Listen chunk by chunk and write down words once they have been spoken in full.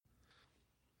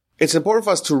It's important for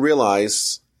us to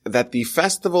realize that the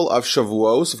festival of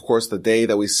Shavuos, of course, the day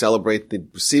that we celebrate the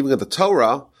receiving of the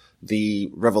Torah,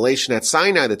 the revelation at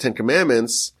Sinai, the Ten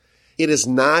Commandments, it is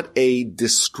not a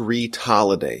discrete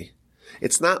holiday.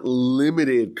 It's not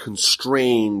limited,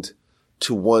 constrained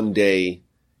to one day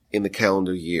in the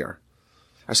calendar year.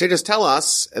 Our sages tell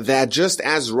us that just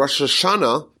as Rosh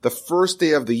Hashanah, the first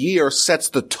day of the year, sets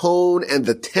the tone and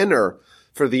the tenor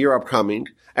for the year upcoming,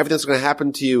 everything that's going to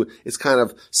happen to you is kind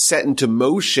of set into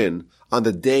motion on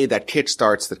the day that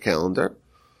kickstarts the calendar.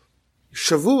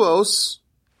 Shavuos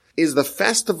is the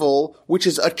festival which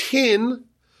is akin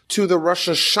to the Rosh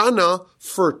Hashanah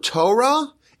for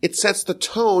Torah. It sets the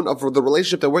tone of the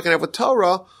relationship that we're going to have with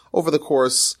Torah over the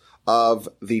course of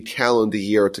the calendar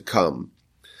year to come.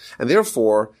 And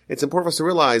therefore, it's important for us to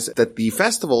realize that the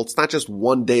festival, it's not just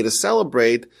one day to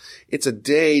celebrate, it's a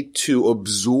day to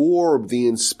absorb the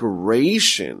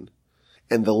inspiration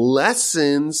and the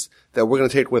lessons that we're going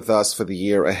to take with us for the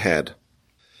year ahead.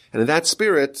 And in that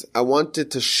spirit, I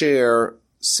wanted to share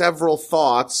several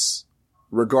thoughts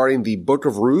regarding the book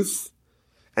of Ruth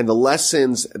and the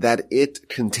lessons that it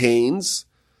contains,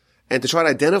 and to try to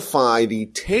identify the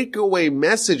takeaway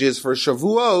messages for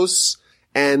Shavuos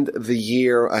and the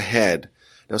year ahead.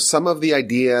 Now, some of the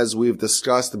ideas we've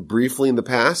discussed briefly in the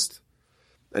past,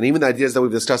 and even the ideas that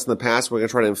we've discussed in the past, we're going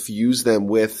to try to infuse them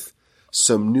with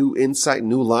some new insight,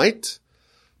 new light.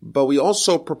 But we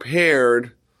also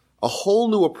prepared a whole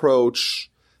new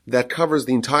approach that covers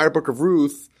the entire book of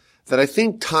Ruth that I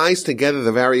think ties together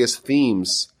the various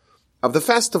themes of the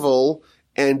festival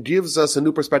and gives us a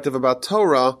new perspective about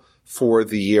Torah for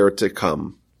the year to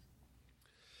come.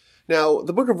 Now,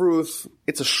 the book of Ruth,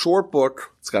 it's a short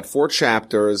book. It's got 4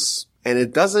 chapters, and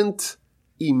it doesn't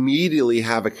immediately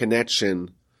have a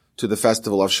connection to the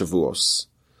festival of Shavuos.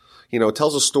 You know, it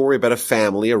tells a story about a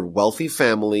family, a wealthy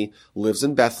family, lives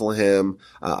in Bethlehem,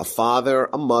 a father,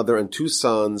 a mother, and 2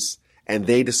 sons, and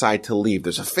they decide to leave.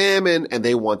 There's a famine, and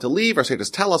they want to leave. Our sages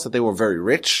tell us that they were very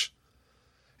rich,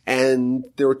 and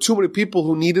there were too many people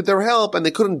who needed their help, and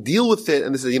they couldn't deal with it,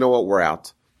 and they said, you know what, we're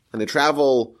out. And they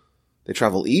travel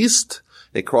east,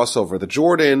 they cross over the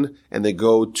Jordan, and they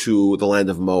go to the land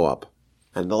of Moab.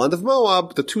 And in the land of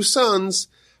Moab, the 2 sons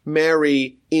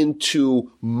marry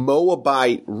into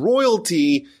Moabite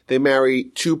royalty. They marry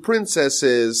 2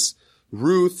 princesses,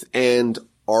 Ruth and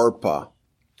Orpah.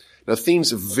 Now,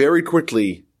 things very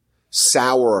quickly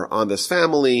sour on this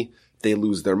family. They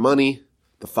lose their money.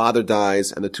 The father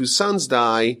dies, and the 2 sons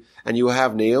die, and you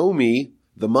have Naomi,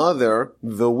 the mother,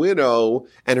 the widow,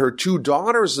 and her 2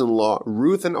 daughters-in-law,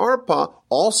 Ruth and Orpah,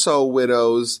 also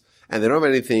widows, and they don't have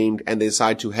anything, and they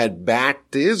decide to head back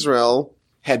to Israel,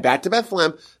 head back to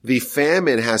Bethlehem. The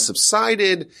famine has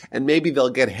subsided, and maybe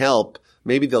they'll get help.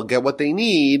 Maybe they'll get what they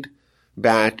need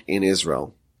back in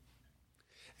Israel.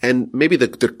 And maybe the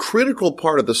critical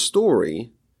part of the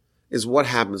story is what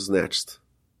happens next.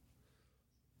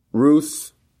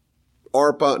 Ruth,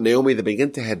 Orpah, Naomi, they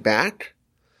begin to head back.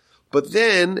 But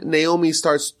then Naomi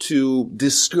starts to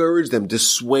discourage them,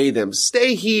 dissuade them.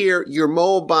 Stay here, you're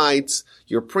Moabites,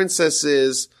 you're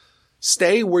princesses.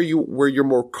 Stay where you're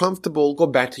more comfortable. Go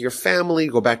back to your family,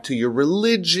 go back to your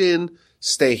religion.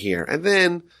 Stay here. And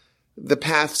then the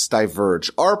paths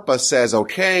diverge. Orpah says,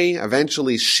 okay.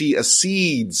 Eventually she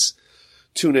accedes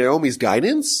to Naomi's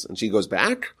guidance and she goes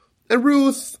back. And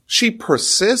Ruth, she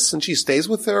persists and she stays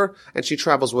with her and she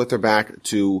travels with her back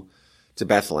to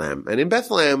Bethlehem. And in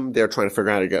Bethlehem, they're trying to figure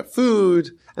out how to get food,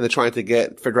 and they're trying to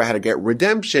figure out how to get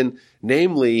redemption,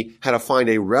 namely how to find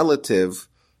a relative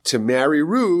to marry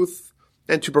Ruth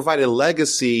and to provide a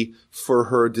legacy for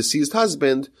her deceased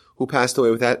husband who passed away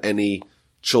without any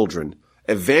children.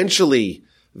 Eventually,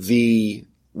 the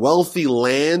wealthy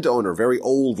landowner, very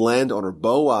old landowner,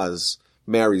 Boaz,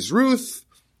 marries Ruth,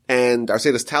 and our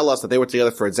sages tell us that they were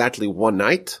together for exactly 1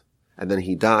 night, and then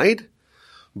he died.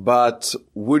 But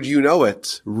would you know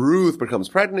it, Ruth becomes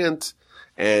pregnant,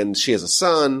 and she has a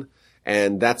son,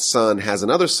 and that son has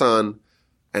another son,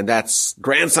 and that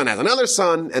grandson has another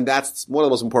son, and that's one of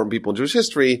the most important people in Jewish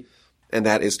history, and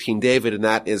that is King David, and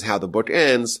that is how the book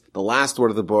ends. The last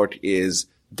word of the book is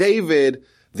David,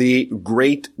 the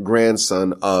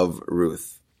great-grandson of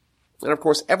Ruth. And of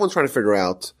course, everyone's trying to figure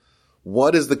out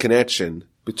what is the connection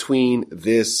between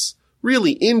this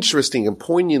really interesting and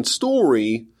poignant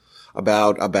story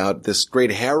about this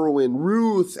great heroine,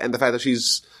 Ruth, and the fact that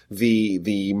she's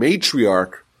the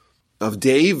matriarch of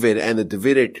David and the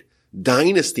Davidic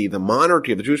dynasty, the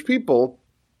monarchy of the Jewish people.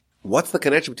 What's the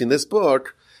connection between this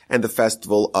book and the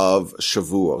festival of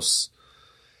Shavuos?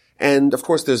 And of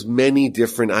course, there's many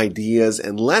different ideas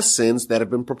and lessons that have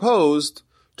been proposed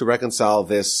to reconcile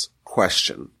this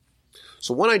question.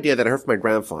 So one idea that I heard from my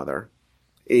grandfather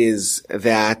is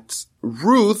that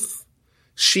Ruth,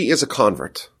 she is a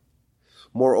convert.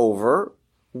 Moreover,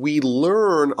 we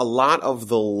learn a lot of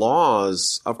the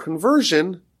laws of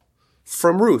conversion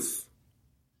from Ruth.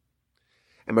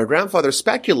 And my grandfather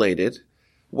speculated,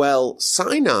 well,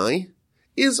 Sinai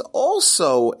is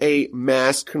also a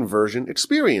mass conversion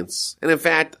experience. And in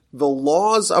fact, the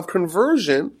laws of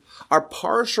conversion are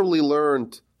partially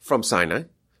learned from Sinai,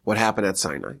 what happened at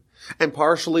Sinai, and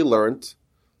partially learned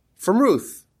from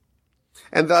Ruth.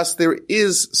 And thus there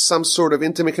is some sort of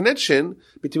intimate connection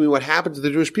between what happened to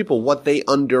the Jewish people, what they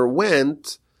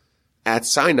underwent at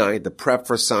Sinai, the prep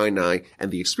for Sinai, and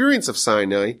the experience of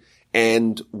Sinai,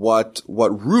 and what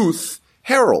Ruth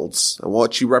heralds and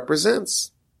what she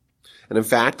represents. And in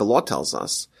fact, the law tells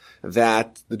us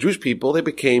that the Jewish people, they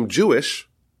became Jewish.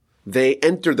 They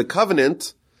entered the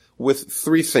covenant with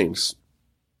three things.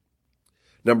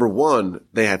 Number one,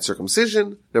 they had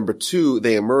circumcision. Number two,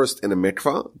 they immersed in a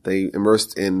mikvah. They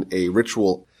immersed in a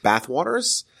ritual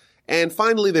bathwaters. And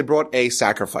finally, they brought a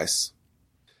sacrifice.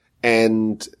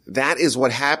 And that is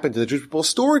what happened to the Jewish people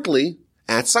historically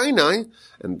at Sinai.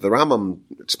 And the Rambam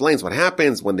explains what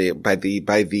happens when by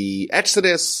the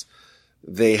Exodus,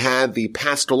 they had the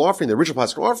paschal offering, the ritual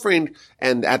paschal offering,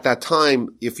 and at that time,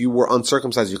 if you were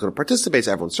uncircumcised, you couldn't participate,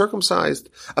 so everyone circumcised.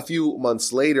 A few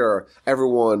months later,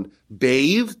 everyone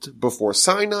bathed before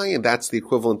Sinai, and that's the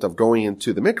equivalent of going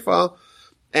into the mikvah.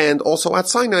 And also at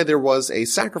Sinai, there was a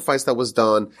sacrifice that was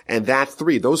done, and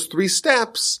those three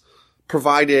steps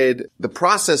provided the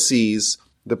processes,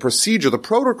 the procedure, the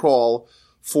protocol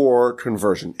for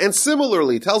conversion. And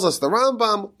similarly, tells us the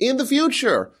Rambam, in the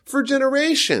future, for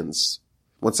generations,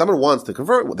 when someone wants to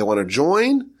convert, they want to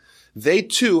join, they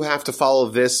too have to follow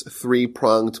this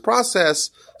three-pronged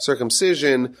process,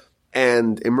 circumcision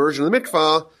and immersion in the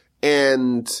mikvah,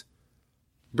 and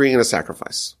bring in a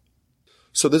sacrifice.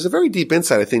 So there's a very deep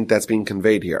insight, I think, that's being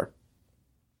conveyed here.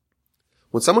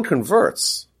 When someone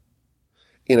converts,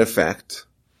 in effect,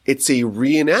 it's a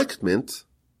reenactment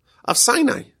of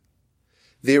Sinai.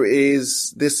 There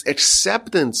is this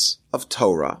acceptance of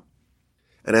Torah,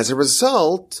 and as a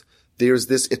result, there's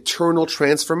this eternal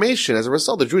transformation. As a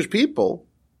result, the Jewish people,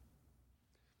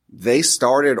 they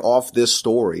started off this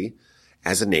story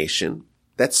as a nation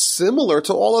that's similar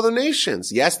to all other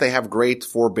nations. Yes, they have great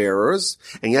forebearers,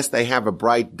 and yes, they have a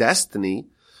bright destiny,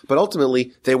 but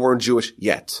ultimately, they weren't Jewish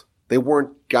yet. They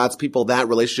weren't God's people. That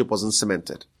relationship wasn't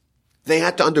cemented. They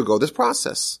had to undergo this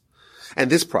process.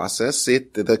 And this process,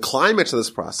 the climax of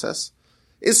this process,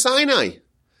 is Sinai.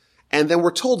 And then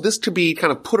we're told this could be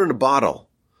kind of put in a bottle.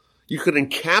 You could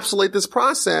encapsulate this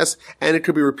process, and it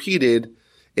could be repeated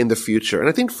in the future. And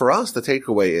I think for us, the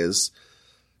takeaway is,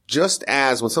 just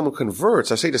as when someone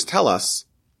converts, our sages tell us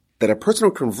that a person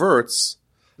who converts,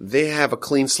 they have a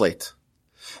clean slate.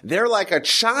 They're like a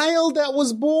child that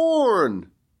was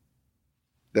born.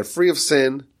 They're free of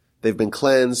sin. They've been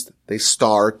cleansed. They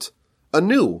start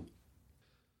anew.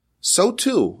 So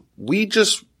too, we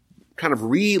just kind of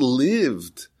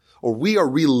relived, or we are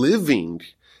reliving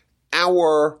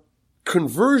our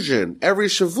conversion every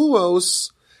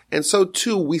Shavuos, and so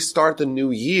too we start the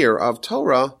new year of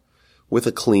Torah with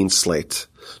a clean slate.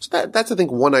 So that's, I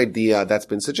think, one idea that's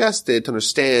been suggested to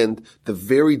understand the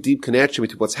very deep connection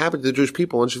between what's happened to the Jewish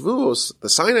people on Shavuos, the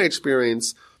Sinai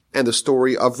experience, and the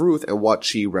story of Ruth and what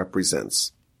she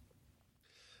represents.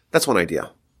 That's one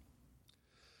idea.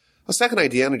 A second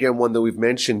idea, and again one that we've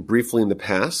mentioned briefly in the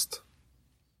past,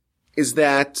 is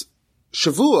that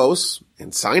Shavuos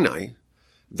and Sinai,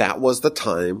 that was the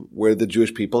time where the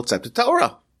Jewish people accepted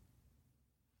Torah.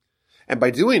 And by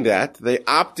doing that, they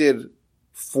opted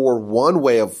for one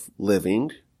way of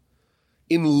living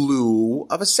in lieu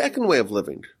of a second way of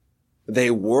living.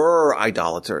 They were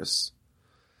idolaters,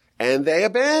 and they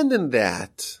abandoned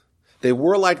that. They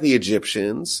were like the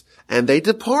Egyptians, and they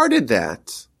departed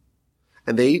that,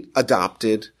 and they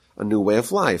adopted a new way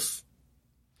of life.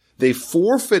 They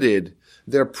forfeited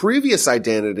their previous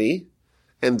identity,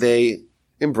 and they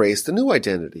embraced a new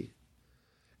identity.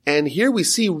 And here we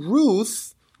see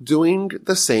Ruth doing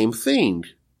the same thing.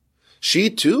 She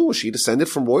descended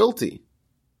from royalty.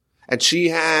 And she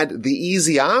had the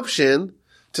easy option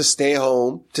to stay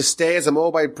home, to stay as a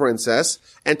Moabite princess,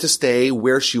 and to stay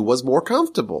where she was more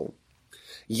comfortable.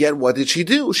 Yet what did she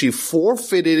do? She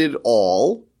forfeited it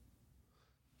all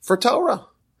for Torah.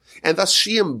 And thus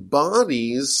she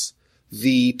embodies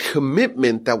the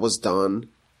commitment that was done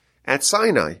at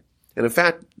Sinai. And in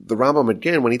fact, the Rambam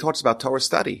again, when he talks about Torah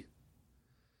study,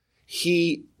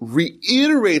 he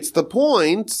reiterates the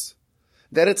point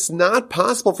that it's not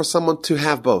possible for someone to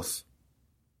have both.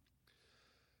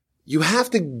 you have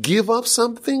to give up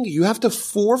something. You have to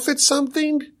forfeit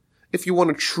something if you want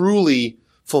to truly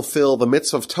fulfill the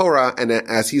mitzvah of Torah. And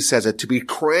as he says it, to be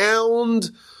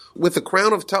crowned with the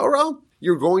crown of Torah,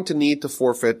 you're going to need to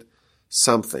forfeit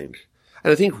something.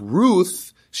 And I think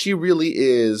Ruth, she really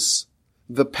is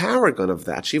the paragon of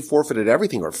that. She forfeited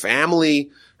everything, her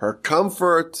family, her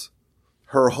comfort,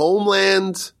 her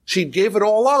homeland. She gave it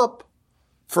all up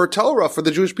for Torah, for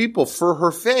the Jewish people, for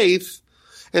her faith.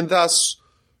 And thus,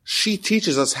 she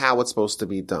teaches us how it's supposed to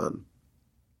be done.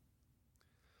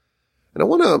 And I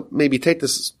want to maybe take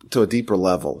this to a deeper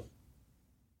level.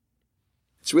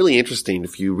 It's really interesting.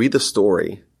 If you read the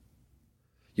story,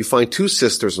 you find two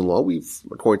sisters-in-law.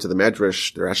 According to the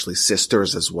Medrash, they're actually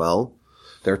sisters as well.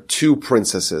 They're two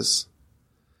princesses.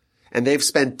 And they've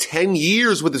spent 10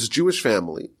 years with this Jewish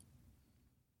family.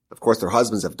 Of course, their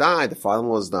husbands have died. Their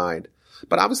father-in-law has died.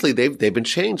 But obviously, they've been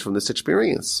changed from this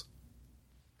experience.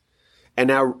 And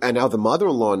now the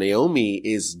mother-in-law, Naomi,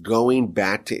 is going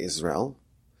back to Israel.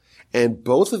 And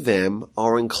both of them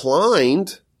are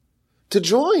inclined to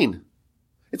join.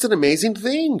 It's an amazing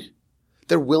thing.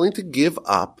 They're willing to give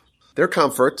up their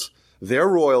comfort, their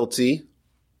royalty,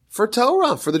 for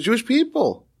Torah, for the Jewish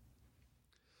people.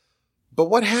 But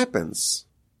what happens?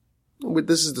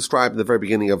 This is described in the very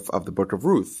beginning of the book of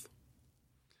Ruth.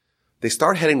 They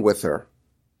start heading with her,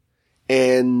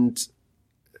 and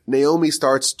Naomi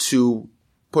starts to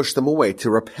push them away, to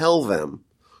repel them.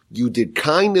 You did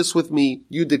kindness with me.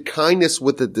 You did kindness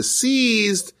with the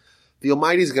deceased. The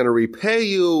Almighty is going to repay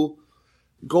you.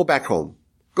 Go back home.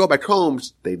 Go back home.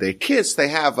 They kiss. They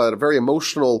have a very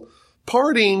emotional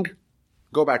parting.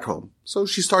 Go back home. So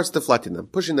she starts deflecting them,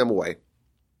 pushing them away.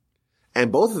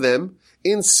 And both of them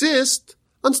insist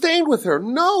on staying with her.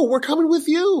 No, we're coming with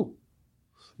you.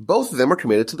 Both of them are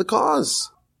committed to the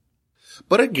cause.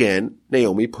 But again,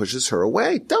 Naomi pushes her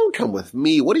away. Don't come with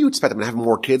me. What do you expect? I'm going to have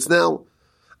more kids now?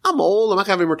 I'm old. I'm not going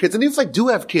to have any more kids. And even if I do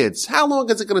have kids, how long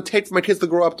is it going to take for my kids to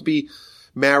grow up to be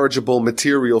marriageable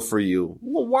material for you?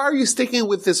 Well, why are you sticking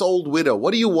with this old widow?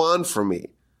 What do you want from me?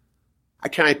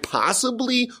 Can I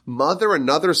possibly mother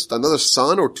another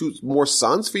son or two more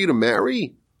sons for you to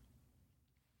marry?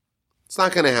 It's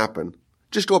not going to happen.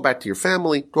 Just go back to your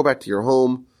family, go back to your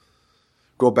home,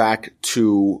 go back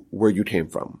to where you came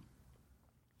from.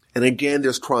 And again,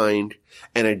 there's crying.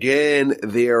 And again,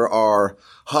 there are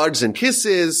hugs and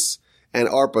kisses. And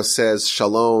Orpah says,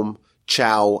 shalom,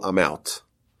 ciao, I'm out.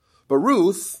 But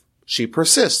Ruth, she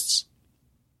persists.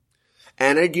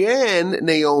 And again,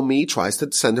 Naomi tries to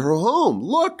send her home.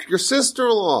 Look, your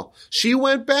sister-in-law, she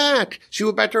went back. She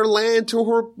went back to her land, to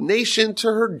her nation, to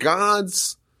her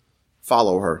gods.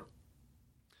 Follow her.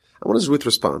 And what does Ruth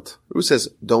respond? Ruth says,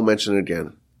 don't mention it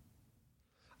again.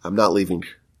 I'm not leaving.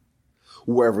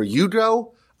 Wherever you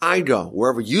go, I go.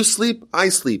 Wherever you sleep, I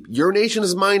sleep. Your nation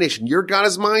is my nation. Your God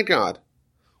is my God.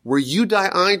 Where you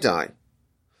die, I die.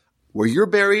 Where you're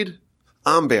buried,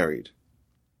 I'm buried.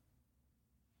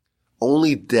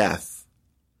 Only death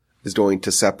is going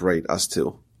to separate us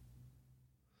two.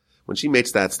 When she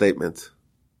makes that statement,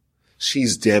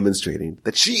 she's demonstrating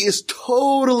that she is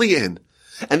totally in.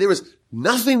 And there is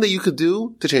nothing that you could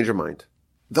do to change her mind.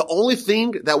 The only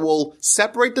thing that will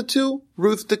separate the two,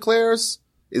 Ruth declares,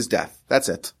 is death. That's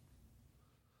it.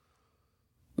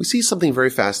 We see something very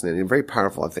fascinating and very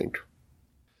powerful, I think.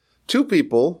 Two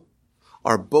people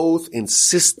are both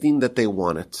insisting that they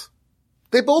want it.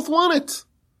 They both want it.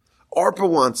 Orpah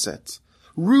wants it.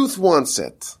 Ruth wants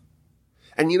it.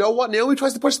 And you know what? Naomi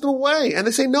tries to push them away. And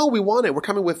they say, no, we want it. We're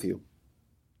coming with you.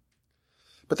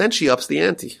 But then she ups the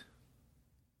ante.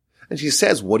 And she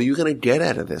says, what are you going to get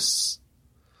out of this?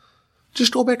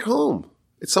 Just go back home.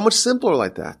 It's so much simpler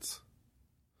like that.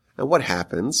 And what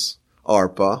happens?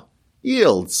 Orpah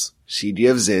yields. She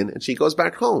gives in and she goes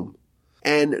back home.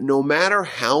 And no matter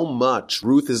how much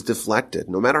Ruth is deflected,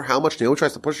 no matter how much Naomi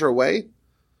tries to push her away,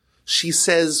 she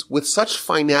says with such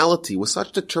finality, with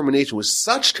such determination, with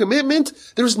such commitment,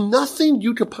 there's nothing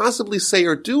you could possibly say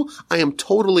or do. I am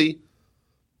totally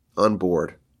on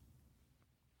board.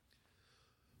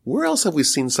 Where else have we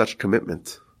seen such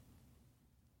commitment?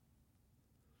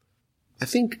 I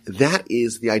think that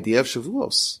is the idea of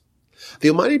Shavuos.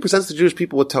 The Almighty presents the Jewish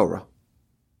people with Torah.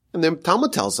 And then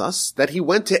Talmud tells us that he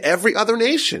went to every other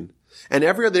nation. And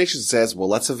every other nation says, well,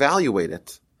 let's evaluate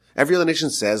it. Every other nation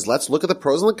says, let's look at the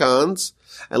pros and the cons,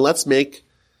 and let's make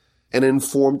an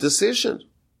informed decision.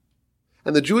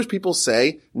 And the Jewish people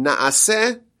say,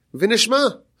 Na'aseh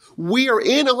v'nishma. We are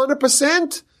in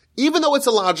 100%, even though it's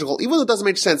illogical, even though it doesn't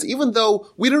make sense, even though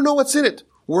we don't know what's in it,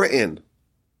 we're in.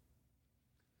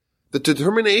 The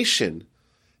determination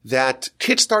that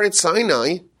kick-started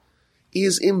Sinai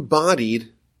is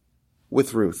embodied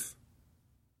with Ruth.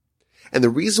 And the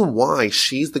reason why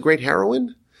she's the great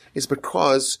heroine is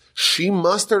because she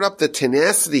mustered up the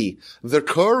tenacity, the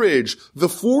courage, the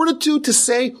fortitude to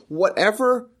say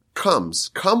whatever comes,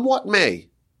 come what may,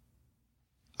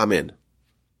 I'm in.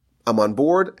 I'm on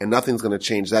board and nothing's going to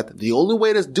change that. The only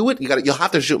way to do it, you'll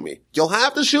have to shoot me. You'll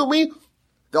have to shoot me.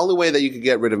 The only way that you can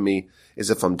get rid of me is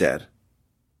if I'm dead.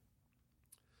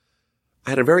 I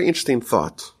had a very interesting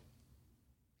thought.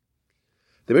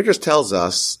 The Midrash tells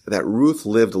us that Ruth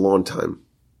lived a long time.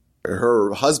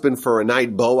 Her husband for a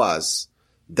night, Boaz,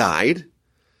 died,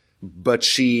 but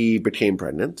she became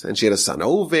pregnant, and she had a son,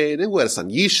 Oved, who had a son,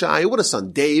 Yishai, who had a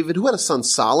son, David, who had a son,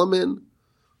 Solomon.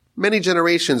 Many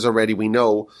generations already we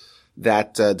know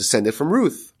that descended from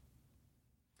Ruth.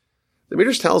 The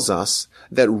Midrash tells us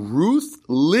that Ruth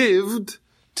lived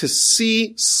to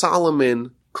see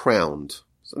Solomon crowned.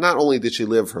 So not only did she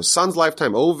live her son's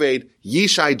lifetime, Oved,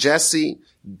 Yishai, Jesse,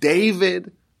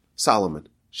 David, Solomon.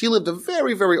 She lived a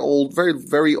very, very old, very,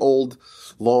 very old,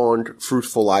 long,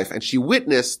 fruitful life. And she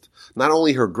witnessed not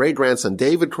only her great-grandson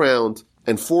David crowned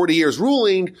and 40 years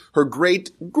ruling, her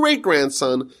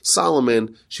great-great-grandson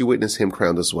Solomon, she witnessed him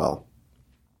crowned as well.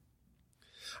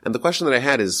 And the question that I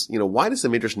had is, why does the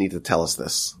Midrash need to tell us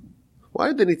this? Why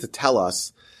did they need to tell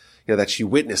us, that she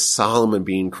witnessed Solomon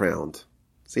being crowned?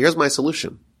 So here's my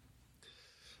solution.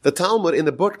 The Talmud in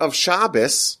the book of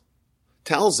Shabbos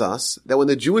tells us that when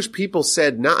the Jewish people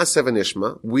said, Na'aseh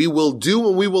v'nishma, we will do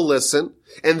and we will listen,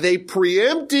 and they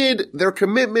preempted their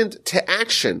commitment to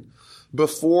action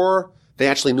before they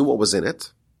actually knew what was in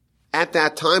it. At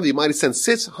that time, the Almighty sent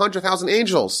 600,000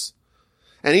 angels,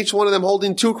 and each one of them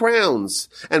holding 2 crowns,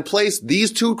 and placed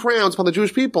these 2 crowns upon the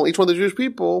Jewish people. Each one of the Jewish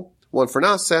people, one for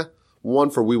Na'aseh, one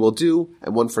for we will do,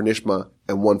 and one for Nishma,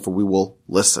 and one for we will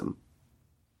listen.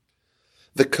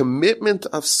 The commitment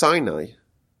of Sinai,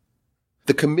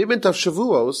 the commitment of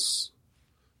Shavuos,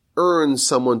 earns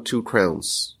someone 2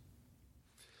 crowns.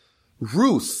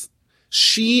 Ruth,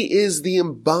 she is the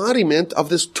embodiment of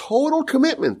this total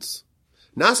commitment.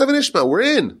 Na'aseh v'nishma, we're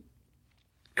in.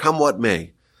 Come what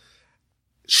may.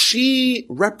 She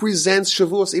represents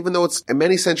Shavuos even though it's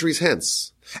many centuries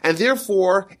hence. And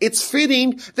therefore, it's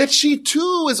fitting that she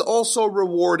too is also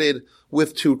rewarded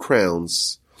with 2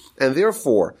 crowns. And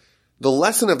therefore, the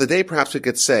lesson of the day, perhaps we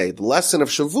could say, the lesson of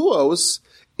Shavuos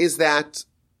is that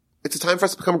it's a time for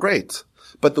us to become great.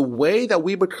 But the way that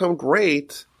we become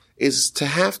great is to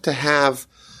have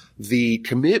the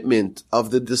commitment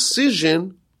of the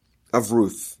decision of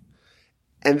Ruth.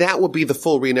 And that will be the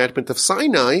full reenactment of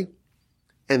Sinai,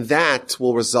 and that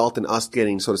will result in us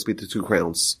getting, so to speak, the 2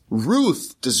 crowns.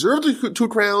 Ruth deserved the 2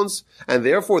 crowns, and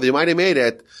therefore the Almighty made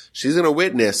it. She's going to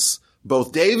witness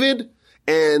both David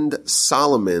and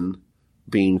Solomon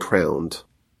being crowned.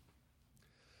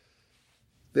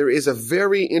 There is a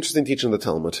very interesting teaching in the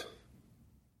Talmud.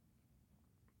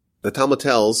 The Talmud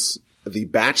tells the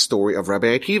backstory of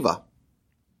Rabbi Akiva.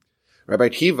 Rabbi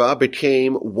Akiva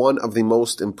became one of the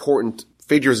most important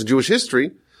figures in Jewish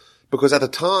history because at the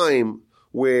time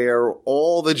where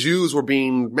all the Jews were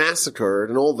being massacred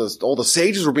and all the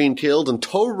sages were being killed and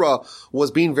Torah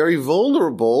was being very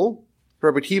vulnerable,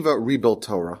 Rabbi Akiva rebuilt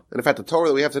Torah. And in fact, the Torah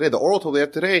that we have today, the oral Torah we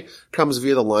have today, comes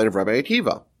via the line of Rabbi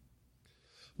Akiva.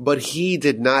 But he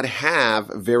did not have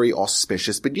very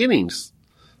auspicious beginnings.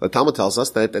 The Talmud tells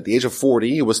us that at the age of 40,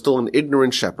 he was still an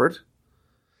ignorant shepherd,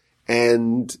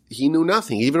 and he knew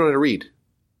nothing. He didn't know how to read.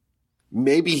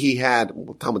 Maybe he had,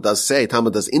 well, Talmud does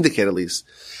indicate at least,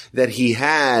 that he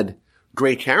had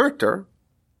great character,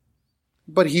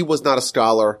 but he was not a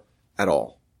scholar at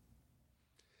all.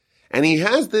 And he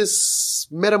has this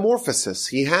metamorphosis.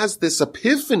 He has this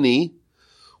epiphany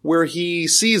where he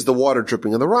sees the water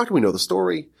dripping on the rock. We know the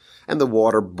story. And the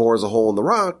water bores a hole in the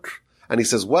rock. And he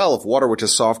says, well, if water which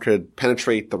is soft could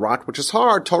penetrate the rock which is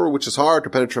hard, Torah which is hard to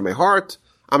penetrate my heart,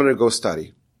 I'm going to go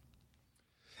study.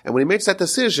 And when he makes that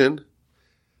decision,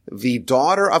 the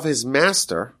daughter of his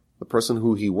master, the person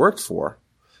who he worked for,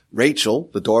 Rachel,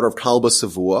 the daughter of Kalba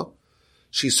Savua,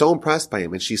 she's so impressed by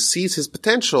him and she sees his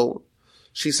potential.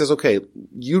 She says, okay,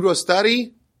 you go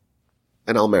study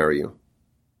and I'll marry you.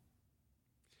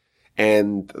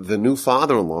 And the new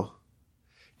father-in-law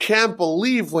can't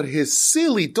believe what his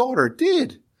silly daughter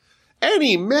did.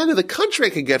 Any man in the country I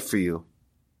could get for you.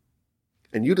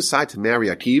 And you decide to marry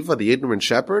Akiva, the ignorant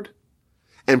shepherd?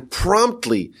 And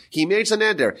promptly, he makes an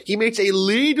eder. He makes a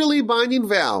legally binding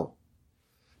vow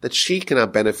that she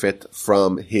cannot benefit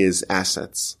from his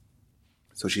assets.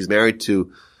 So she's married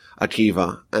to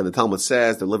Akiva, and the Talmud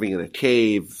says they're living in a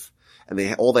cave,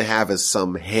 and all they have is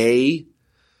some hay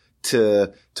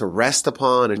to rest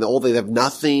upon, and they have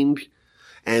nothing.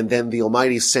 And then the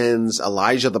Almighty sends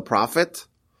Elijah the prophet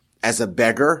as a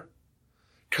beggar,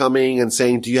 coming and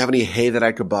saying, do you have any hay that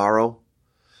I could borrow?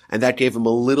 And that gave him a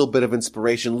little bit of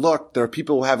inspiration. Look, there are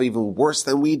people who have even worse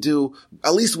than we do.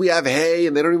 At least we have hay,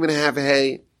 and they don't even have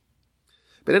hay.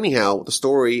 But anyhow, the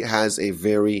story has a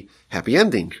very happy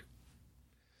ending.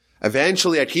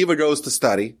 Eventually, Akiva goes to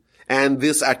study, and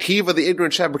this Akiva, the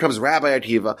ignorant shepherd, becomes Rabbi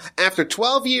Akiva. After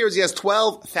 12 years, he has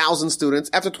 12,000 students.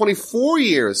 After 24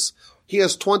 years, he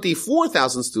has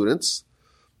 24,000 students,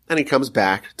 and he comes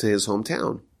back to his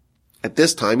hometown. At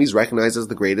this time, he's recognized as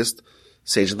the greatest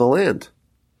sage of the land.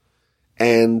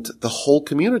 And the whole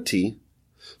community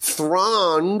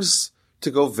throngs to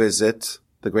go visit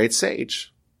the great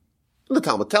sage. And the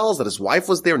Talmud tells that his wife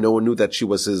was there. No one knew that she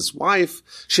was his wife.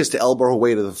 She has to elbow her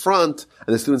way to the front.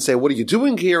 And the students say, what are you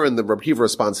doing here? And the Rabbi Akiva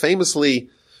responds famously,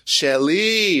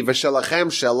 Sheli v'shelachem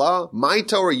shela. My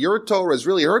Torah, your Torah is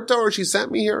really her Torah. She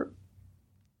sent me here.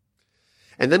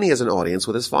 And then he has an audience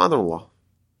with his father-in-law,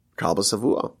 Kal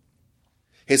B'Savua.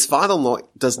 His father-in-law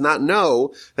does not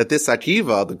know that this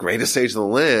Akiva, the greatest sage of the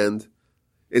land,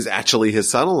 is actually his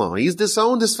son-in-law. He's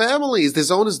disowned his family. He's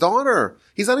disowned his daughter.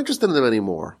 He's not interested in them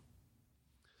anymore.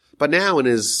 But now in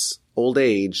his old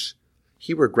age,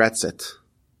 he regrets it.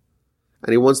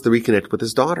 And he wants to reconnect with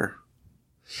his daughter.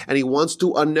 And he wants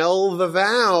to annul the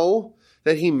vow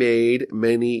that he made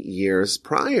many years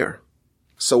prior.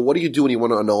 So what do you do when you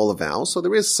want to annul a vow? So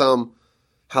there is some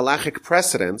halachic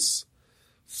precedence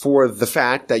for the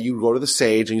fact that you go to the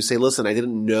sage and you say, listen, I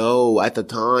didn't know at the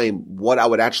time what I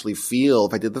would actually feel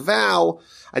if I did the vow.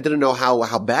 I didn't know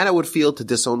how bad I would feel to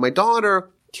disown my daughter.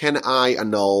 Can I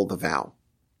annul the vow?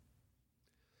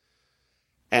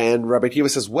 And Rabbi Akiva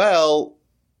says, well,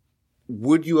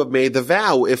 would you have made the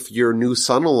vow if your new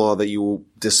son-in-law that you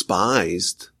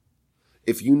despised,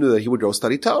 if you knew that he would go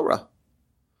study Torah?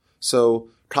 So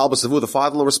Kal B'Savua, the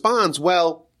father-in-law, responds,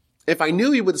 well, if I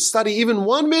knew he would study even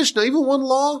one Mishnah, even one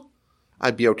law,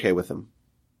 I'd be okay with him.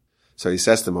 So he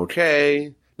says to him,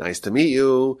 okay, nice to meet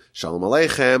you. Shalom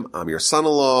Aleichem. I'm your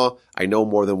son-in-law. I know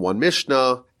more than one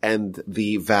Mishnah. And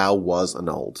the vow was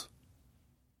annulled.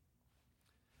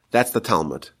 That's the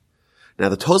Talmud. Now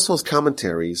the Tosfos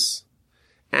commentaries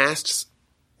asks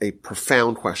a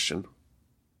profound question.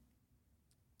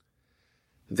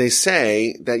 They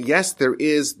say that yes, there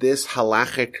is this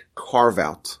halachic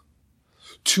carve-out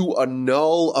to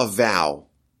annul a vow.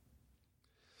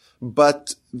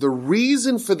 But the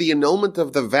reason for the annulment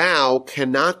of the vow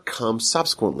cannot come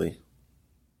subsequently.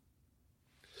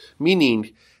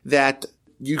 Meaning that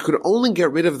you could only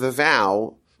get rid of the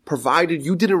vow provided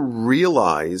you didn't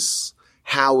realize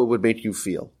how it would make you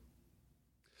feel.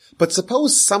 But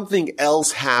suppose something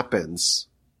else happens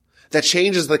that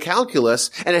changes the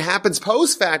calculus and it happens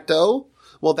post facto,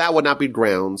 well, that would not be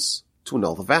grounds to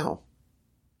annul the vow.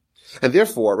 And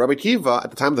therefore, Rabbi Akiva,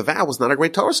 at the time of the vow, was not a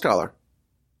great Torah scholar.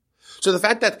 So the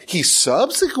fact that he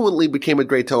subsequently became a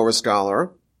great Torah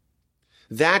scholar,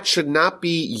 that should not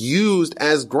be used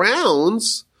as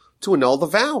grounds to annul the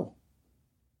vow.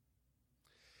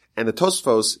 And the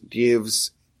Tosfos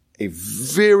gives a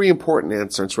very important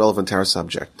answer. It's relevant to our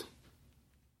subject.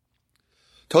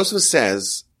 Tosfos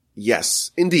says,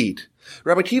 yes, indeed,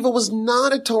 Rabbi Akiva was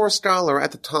not a Torah scholar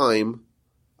at the time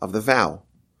of the vow.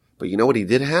 But you know what he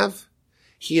did have?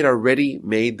 He had already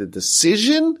made the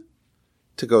decision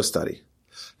to go study.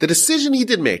 The decision he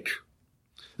did make.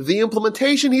 The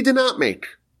implementation he did not make.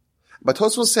 But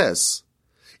Tosfos says,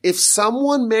 if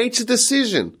someone makes a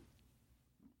decision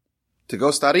to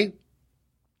go study,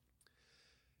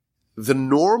 the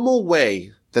normal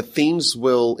way that things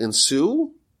will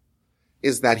ensue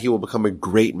is that he will become a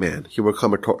great man. He will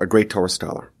become a great Torah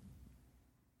scholar.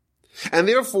 And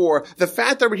therefore, the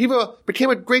fact that Rabbi Akiva became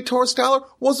a great Torah scholar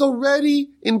was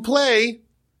already in play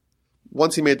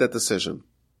once he made that decision.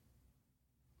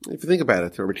 If you think about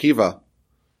it, Rabbi Akiva,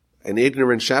 an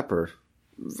ignorant shepherd,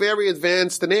 very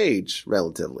advanced in age,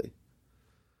 relatively.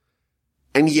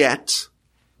 And yet,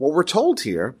 what we're told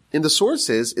here in the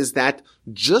sources is that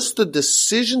just the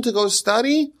decision to go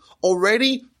study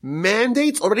already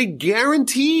mandates, already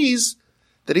guarantees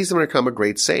that he's going to become a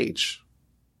great sage.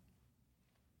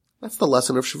 That's the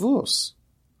lesson of Shavuos.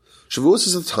 Shavuos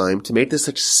is the time to make this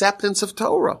acceptance of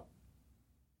Torah.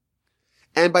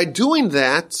 And by doing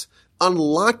that,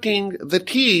 unlocking the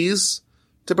keys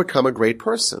to become a great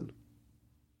person.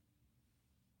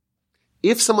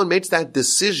 If someone makes that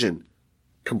decision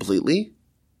completely,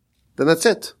 then that's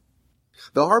it.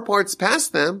 The hard part's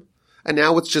past them, and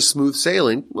now it's just smooth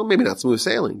sailing. Well, maybe not smooth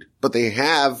sailing, but they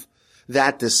have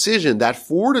that decision, that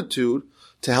fortitude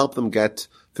to help them get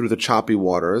through the choppy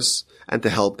waters and to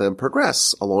help them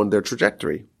progress along their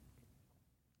trajectory.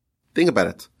 Think about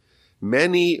it.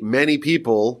 Many, many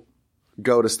people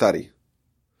go to study,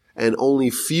 and only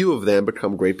few of them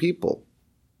become great people.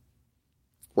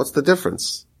 What's the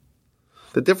difference?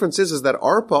 The difference is that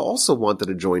Arpa also wanted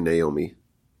to join Naomi.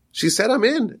 She said, I'm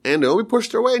in. And Naomi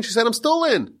pushed her away, and she said, I'm still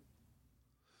in.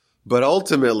 But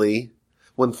ultimately,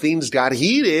 when things got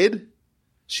heated,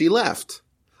 she left.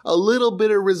 A little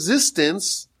bit of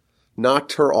resistance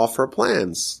knocked her off her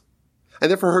plans.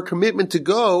 And therefore her commitment to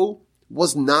go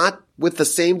was not with the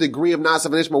same degree of Na'aseh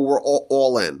v'nishma, we're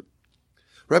all in.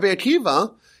 Rabbi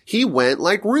Akiva, he went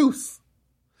like Ruth.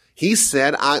 He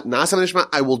said, Na'aseh v'nishma,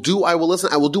 I will listen,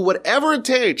 I will do whatever it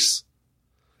takes.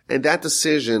 And that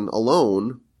decision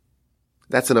alone,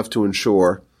 that's enough to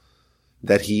ensure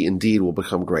that he indeed will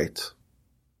become great.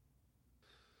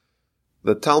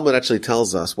 The Talmud actually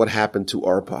tells us what happened to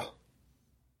Arpa.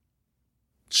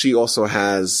 She also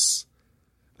has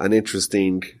an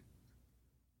interesting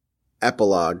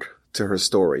epilogue to her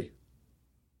story.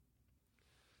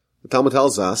 The Talmud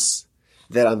tells us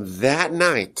that on that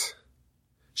night,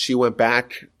 she went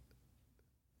back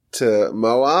to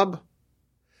Moab,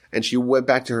 and she went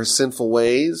back to her sinful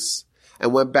ways,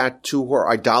 and went back to her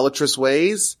idolatrous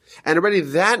ways, and already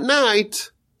that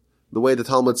night, the way the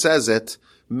Talmud says it,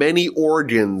 many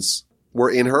organs were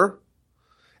in her,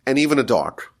 and even a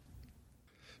dog.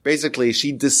 Basically,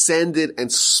 she descended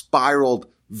and spiraled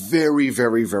very,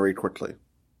 very, very quickly.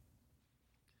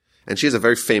 And she has a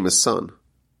very famous son.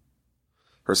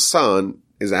 Her son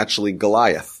is actually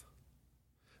Goliath,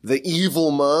 the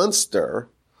evil monster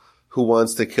who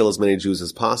wants to kill as many Jews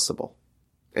as possible.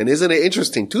 And isn't it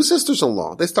interesting? Two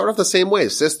sisters-in-law. They start off the same way.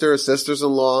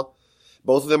 Sisters-in-law.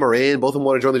 Both of them are in. Both of them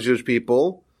want to join the Jewish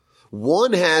people.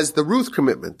 One has the Ruth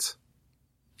commitment,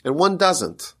 and one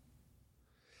doesn't.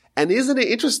 And isn't it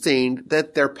interesting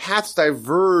that their paths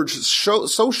diverge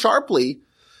so sharply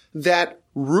that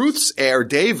Ruth's heir,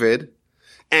 David,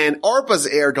 and Arpa's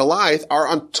heir, Goliath, are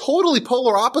on totally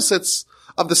polar opposites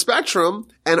of the spectrum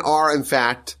and are, in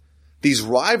fact, these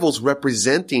rivals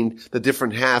representing the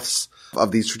different halves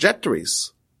of these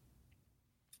trajectories.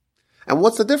 And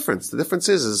what's the difference? The difference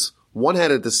is one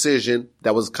had a decision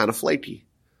that was kind of flaky.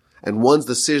 And one's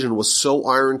decision was so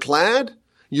ironclad,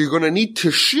 you're going to need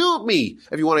to shoot me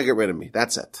if you want to get rid of me.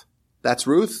 That's it. That's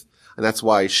Ruth, and that's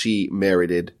why she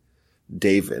married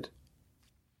David.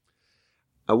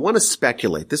 I want to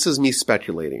speculate. This is me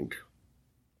speculating.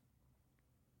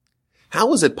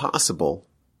 How is it possible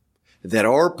that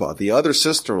Orpah, the other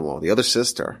sister-in-law, the other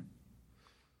sister,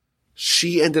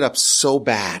 she ended up so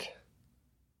bad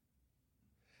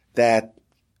that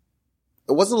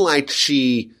it wasn't like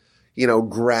she,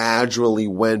 gradually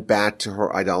went back to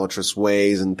her idolatrous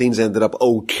ways and things ended up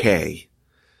okay.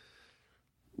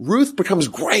 Ruth becomes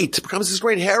this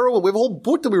great heroine. We have a whole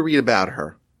book that we read about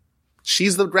her.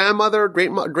 She's the grandmother,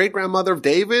 great-grandmother of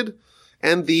David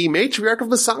and the matriarch of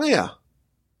Messiah.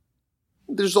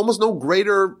 There's almost no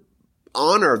greater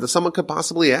honor that someone could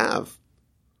possibly have.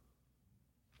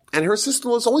 And her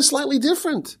sister-in-law is only slightly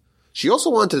different. She also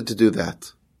wanted to do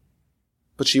that,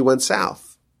 but she went south.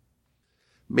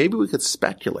 Maybe we could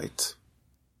speculate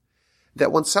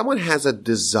that when someone has a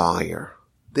desire,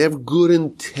 they have good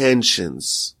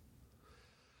intentions,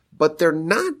 but they're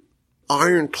not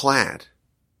ironclad.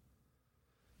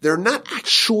 They're not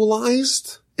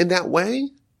actualized in that way.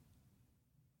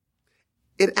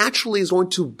 It actually is going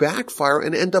to backfire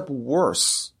and end up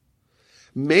worse.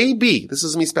 Maybe, this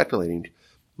is me speculating,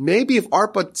 maybe if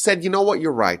Arpa said, you know what,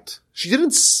 you're right. She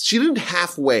didn't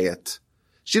halfway it.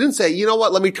 She didn't say, you know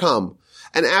what, let me come.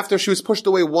 And after she was pushed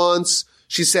away once,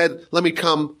 she said, let me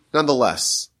come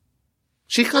nonetheless.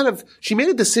 She made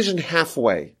a decision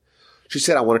halfway. She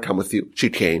said, I want to come with you. She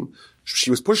came. She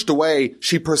was pushed away.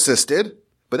 She persisted,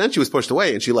 but then she was pushed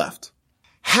away and she left.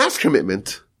 Half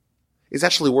commitment is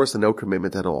actually worse than no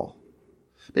commitment at all.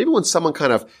 Maybe when someone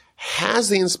kind of has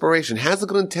the inspiration, has the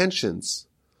good intentions,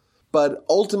 but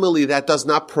ultimately that does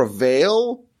not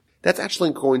prevail, that's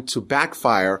actually going to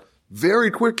backfire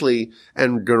very quickly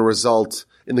and going to result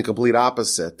in the complete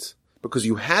opposite. Because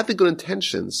you had the good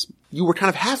intentions, you were kind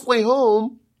of halfway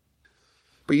home,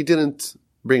 but you didn't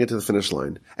bring it to the finish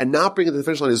line. And not bringing it to the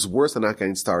finish line is worse than not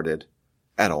getting started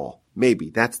at all. Maybe.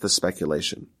 That's the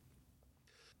speculation.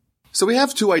 So we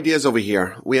have two ideas over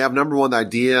here. We have number one, the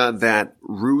idea that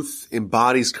Ruth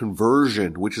embodies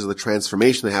conversion, which is the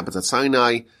transformation that happens at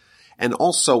Sinai. And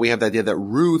also we have the idea that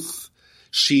Ruth,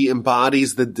 she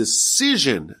embodies the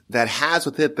decision that has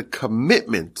with it the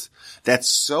commitment that's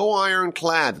so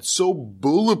ironclad, that's so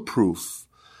bulletproof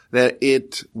that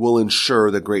it will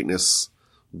ensure that greatness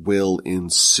will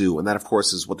ensue. And that, of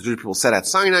course, is what the Jewish people said at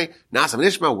Sinai. Na'aseh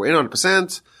v'nishma, we're in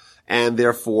 100%. And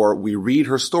therefore, we read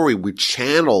her story, we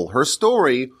channel her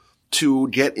story to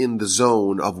get in the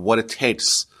zone of what it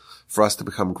takes for us to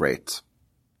become great.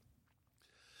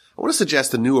 I want to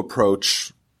suggest a new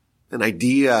approach, an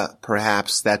idea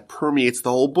perhaps that permeates the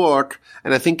whole book,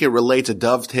 and I think it relates, it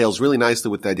dovetails really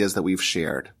nicely with the ideas that we've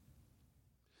shared.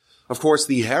 Of course,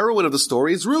 the heroine of the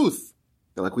story is Ruth.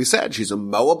 And like we said, she's a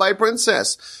Moabite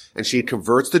princess, and she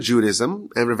converts to Judaism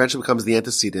and eventually becomes the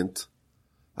antecedent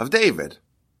of David.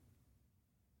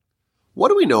 What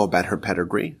do we know about her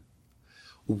pedigree?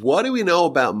 What do we know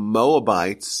about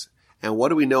Moabites? And what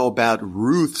do we know about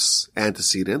Ruth's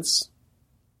antecedents?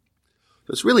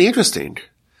 It's really interesting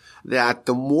that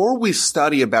the more we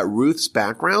study about Ruth's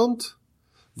background,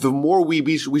 the more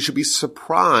we should be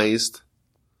surprised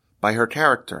by her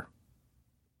character.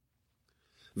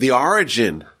 The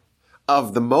origin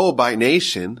of the Moabite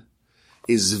nation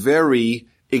is very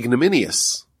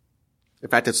ignominious. In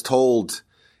fact, it's told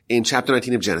in chapter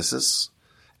 19 of Genesis,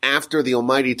 after the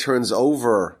Almighty turns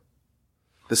over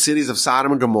the cities of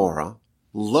Sodom and Gomorrah,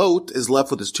 Lot is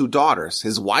left with his 2 daughters.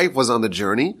 His wife was on the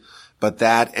journey, but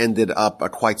that ended up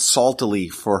quite saltily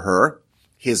for her.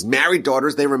 His married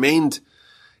daughters, they remained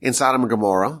in Sodom and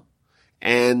Gomorrah,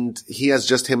 and he has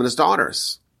just him and his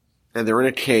daughters. And they're in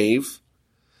a cave,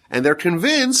 and they're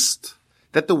convinced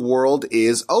that the world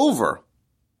is over.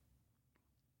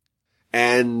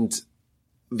 And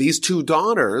these 2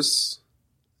 daughters,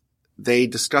 they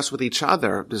discuss with each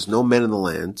other, there's no men in the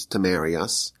land to marry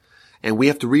us, and we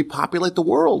have to repopulate the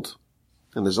world.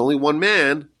 And there's only one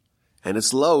man, and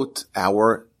it's Lot,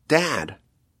 our dad.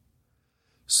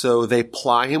 So they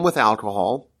ply him with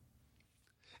alcohol,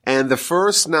 and the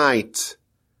first night,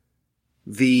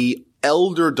 the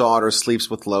elder daughter sleeps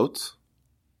with Lot,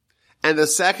 and the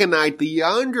second night, the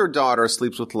younger daughter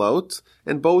sleeps with Lot,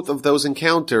 and both of those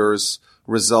encounters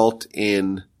result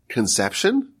in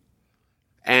conception.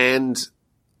 And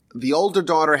the older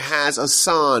daughter has a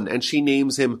son, and she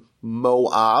names him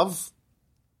Moab,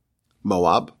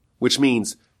 which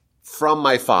means from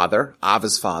my father, Av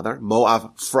is father,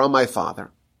 Moab from my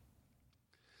father.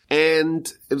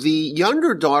 And the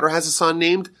younger daughter has a son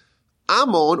named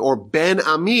Ammon, or Ben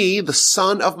Ami, the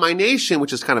son of my nation,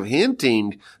 which is kind of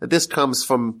hinting that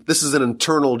this is an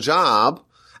internal job,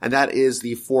 and that is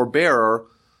the forebearer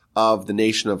of the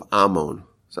nation of Ammon.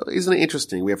 So isn't it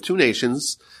interesting? We have 2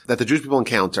 nations that the Jewish people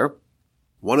encounter.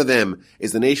 One of them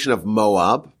is the nation of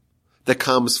Moab that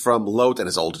comes from Lot and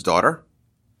his oldest daughter.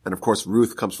 And of course,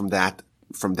 Ruth comes from that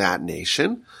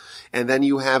nation. And then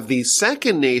you have the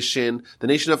second nation, the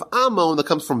nation of Ammon, that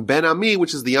comes from Ben Ami,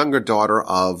 which is the younger daughter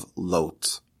of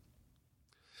Lot.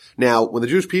 Now, when the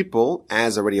Jewish people,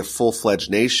 as already a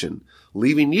full-fledged nation,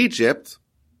 leaving Egypt,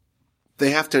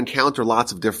 they have to encounter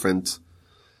lots of different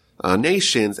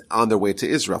nations on their way to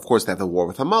Israel. Of course, they have the war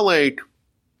with Amalek.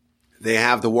 They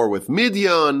have the war with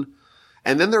Midian.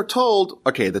 And then they're told,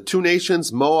 okay, the 2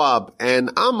 nations, Moab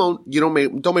and Ammon, you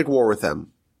don't make war with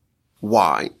them.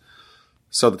 Why?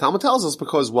 So the Talmud tells us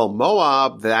because,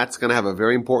 Moab, that's going to have a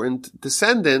very important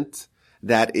descendant.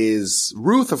 That is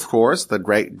Ruth, of course, the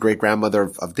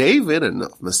great-grandmother of David and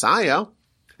of Messiah.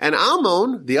 And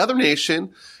Ammon, the other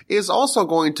nation, is also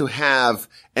going to have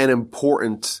an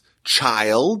important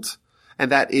child,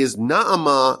 and that is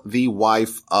Naamah, the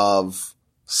wife of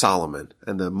Solomon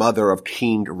and the mother of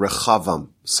King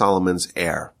Rehoboam, Solomon's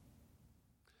heir.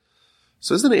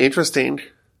 So isn't it interesting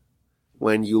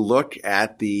when you look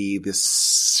at the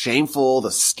shameful,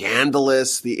 the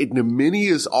scandalous, the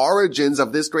ignominious origins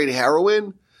of this great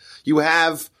heroine? You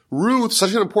have Ruth,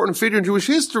 such an important figure in Jewish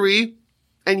history,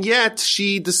 and yet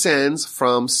she descends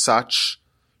from such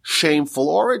shameful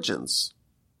origins.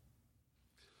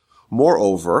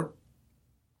 Moreover,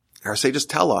 our sages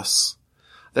tell us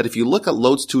that if you look at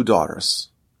Lot's 2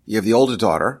 daughters, you have the older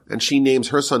daughter, and she names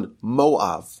her son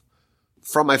Moab,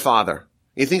 from my father.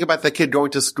 You think about the kid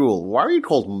going to school. Why are you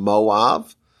called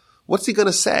Moab? What's he going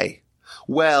to say?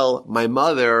 Well, my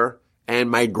mother and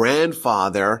my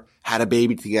grandfather had a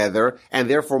baby together, and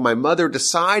therefore my mother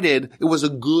decided it was a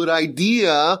good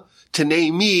idea to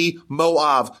name me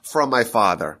Moab from my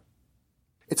father.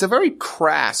 It's a very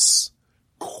crass,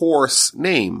 coarse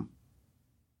name.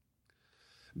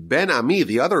 Ben Ami,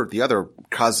 the other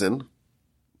cousin,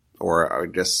 or I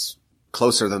guess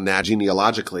closer than that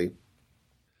genealogically,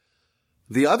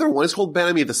 the other one is called Ben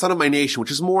Ami, the son of my nation,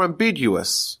 which is more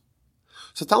ambiguous.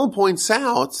 So Talmud points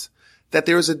out that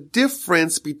there is a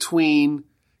difference between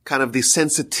kind of the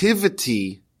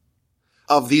sensitivity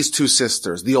of these 2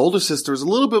 sisters. The older sister is a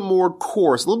little bit more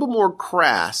coarse, a little bit more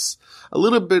crass, a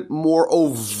little bit more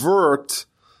overt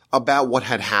about what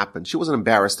had happened. She wasn't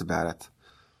embarrassed about it.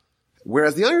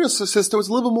 Whereas the younger sister was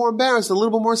a little bit more embarrassed, a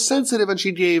little bit more sensitive, and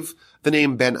she gave the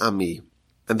name Ben Ami.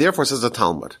 And therefore, says the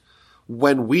Talmud,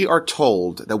 when we are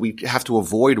told that we have to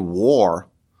avoid war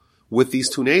with these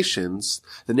two nations,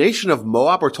 the nation of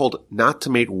Moab were told not to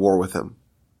make war with them.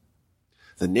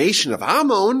 The nation of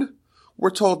Ammon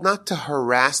were told not to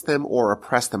harass them or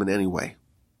oppress them in any way.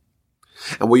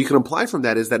 And what you can imply from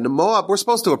that is that in Moab, we're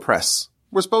supposed to oppress.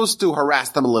 We're supposed to harass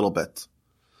them a little bit,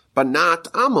 but not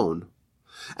Ammon.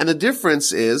 And the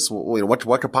difference is,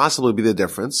 what could possibly be the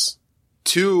difference?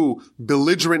 Two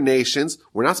belligerent nations.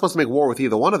 We're not supposed to make war with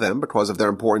either one of them because of their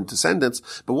important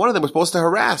descendants, but one of them was supposed to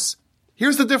harass.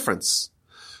 Here's the difference.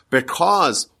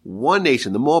 Because one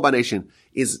nation, the Moabite nation,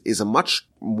 is a much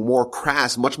more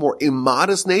crass, much more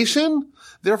immodest nation,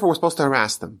 therefore we're supposed to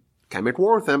harass them. Can't make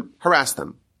war with them, harass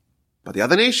them. But the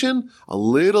other nation, a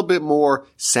little bit more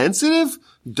sensitive,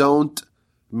 don't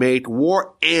make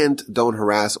war and don't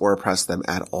harass or oppress them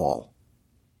at all.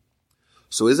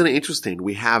 So isn't it interesting?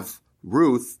 We have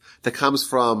Ruth that comes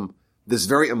from this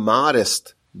very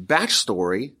immodest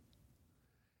backstory.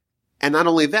 And not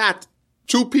only that,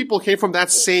 two people came from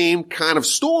that same kind of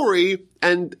story,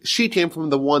 and she came from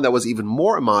the one that was even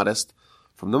more immodest,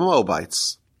 from the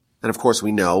Moabites. And of course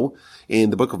we know in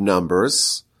the book of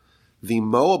Numbers, the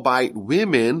Moabite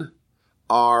women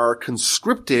are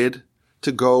conscripted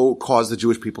to go cause the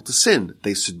Jewish people to sin.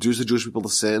 They seduce the Jewish people to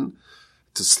sin,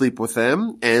 to sleep with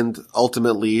them, and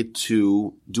ultimately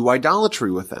to do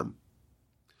idolatry with them.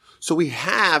 So we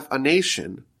have a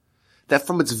nation that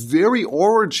from its very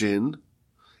origin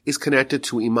is connected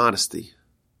to immodesty.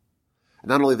 And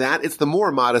not only that, it's the more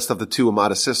immodest of the two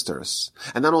immodest sisters.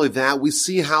 And not only that, we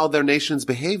see how their nation's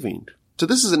behaving. So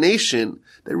this is a nation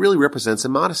that really represents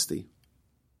immodesty.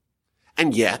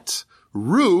 And yet,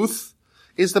 Ruth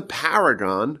is the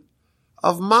paragon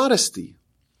of modesty.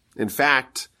 In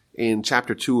fact, in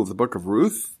chapter 2 of the book of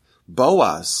Ruth,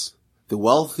 Boaz, the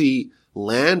wealthy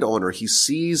landowner, he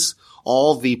sees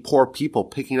all the poor people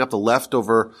picking up the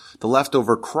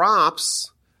leftover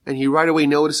crops, and he right away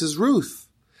notices Ruth.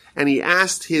 And he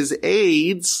asked his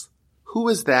aides, who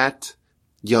is that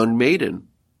young maiden?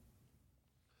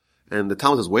 And the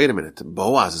Talmud says, wait a minute,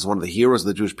 Boaz is one of the heroes of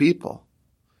the Jewish people.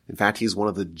 In fact, he's one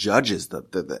of the judges,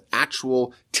 the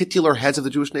actual titular heads of the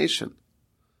Jewish nation.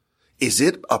 Is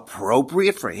it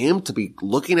appropriate for him to be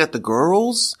looking at the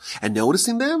girls and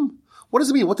noticing them? What does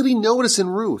it mean? What did he notice in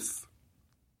Ruth?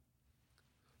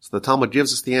 So the Talmud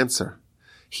gives us the answer.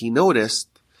 He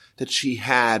noticed that she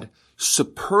had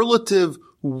superlative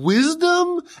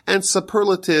wisdom and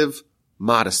superlative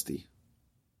modesty.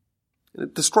 And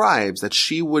it describes that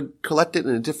she would collect it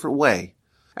in a different way.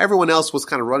 Everyone else was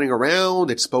kind of running around,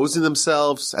 exposing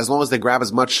themselves as long as they grab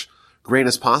as much grain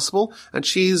as possible. And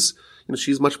she's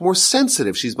much more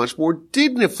sensitive. She's much more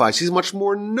dignified. She's much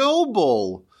more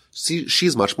noble.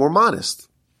 She's much more modest.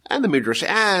 And the Midrash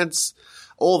adds,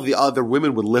 all the other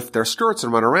women would lift their skirts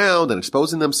and run around and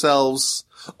exposing themselves.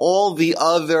 All the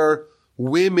other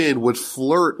women would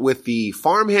flirt with the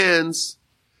farmhands.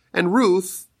 And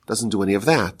Ruth doesn't do any of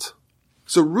that.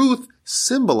 So Ruth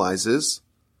symbolizes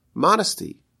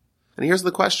modesty. And here's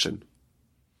the question.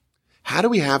 How do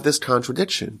we have this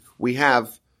contradiction? We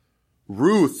have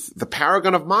Ruth, the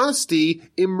paragon of modesty,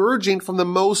 emerging from the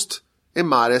most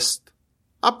immodest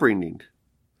upbringing.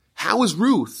 How is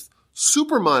Ruth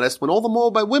super modest when all the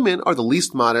Moabite women are the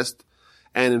least modest?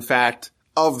 And in fact,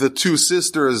 of the two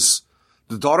sisters,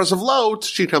 the daughters of Lot,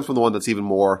 she comes from the one that's even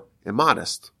more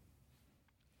immodest.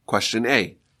 Question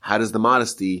A. How does the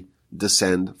modesty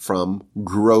descend from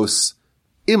gross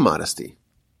immodesty?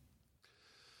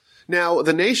 Now,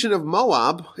 the nation of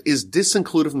Moab is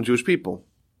disincluded from the Jewish people.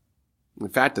 In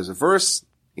fact, there's a verse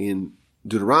in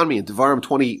Deuteronomy, in Devarim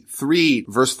 23,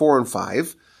 verse 4 and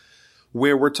 5,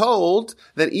 where we're told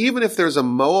that even if there's a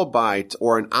Moabite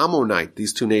or an Ammonite,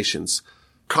 these two nations,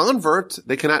 convert,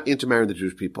 they cannot intermarry with the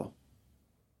Jewish people.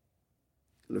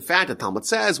 And in fact, the Talmud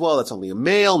says, well, that's only a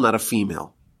male, not a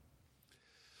female.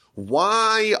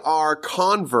 Why are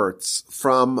converts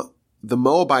from the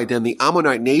Moabite and the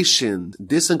Ammonite nation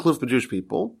disincluded from the Jewish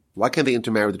people? Why can't they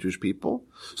intermarry with the Jewish people?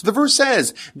 So the verse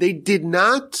says, they did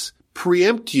not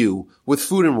preempt you with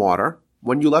food and water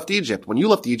when you left Egypt. When you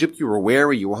left Egypt, you were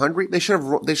weary, you were hungry. They should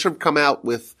have come out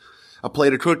with a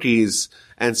plate of cookies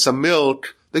and some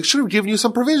milk. They should have given you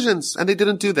some provisions, and they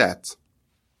didn't do that.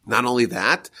 Not only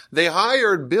that, they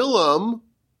hired Bilam,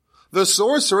 the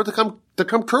sorcerer, to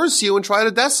come curse you and try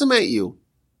to decimate you.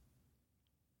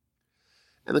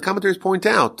 And the commentaries point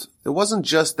out, it wasn't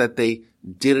just that they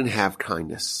didn't have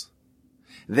kindness.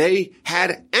 They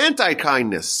had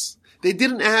anti-kindness. They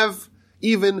didn't have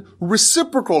even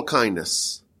reciprocal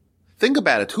kindness. Think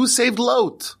about it. Who saved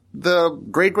Lot, the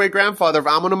great-great-grandfather of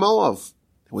Ammon and Moab?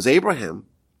 It was Abraham.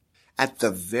 At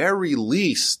the very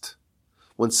least,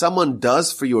 when someone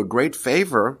does for you a great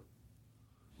favor,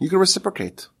 you can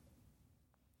reciprocate.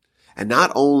 And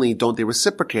not only don't they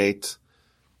reciprocate,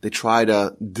 they try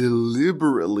to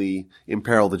deliberately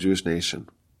imperil the Jewish nation.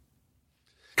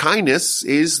 Kindness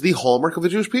is the hallmark of the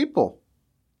Jewish people.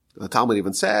 The Talmud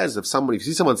even says if you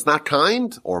see someone that's not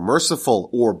kind or merciful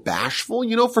or bashful,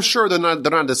 you know for sure they're not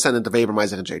a descendant of Abraham,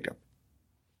 Isaac, and Jacob.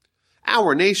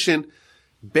 Our nation,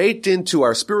 baked into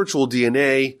our spiritual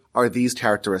DNA, are these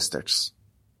characteristics.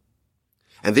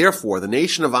 And therefore, the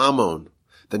nation of Ammon,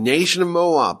 the nation of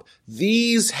Moab,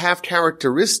 these have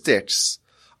characteristics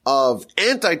of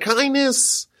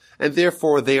anti-kindness, and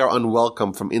therefore they are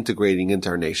unwelcome from integrating into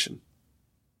our nation.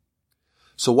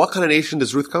 So what kind of nation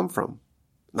does Ruth come from?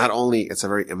 Not only it's a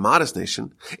very immodest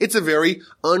nation, it's a very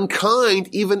unkind,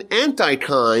 even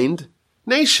anti-kind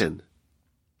nation.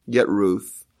 Yet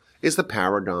Ruth is the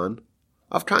paragon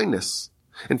of kindness.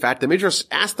 In fact, the Midrash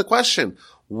asked the question,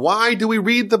 why do we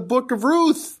read the book of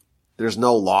Ruth? There's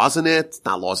no laws in it,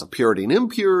 not laws of purity and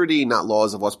impurity, not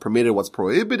laws of what's permitted, what's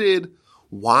prohibited.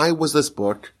 Why was this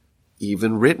book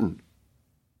even written?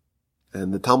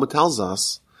 And the Talmud tells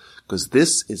us, because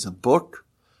this is a book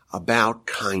about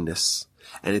kindness.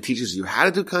 And it teaches you how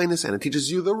to do kindness, and it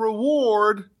teaches you the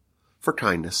reward for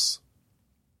kindness.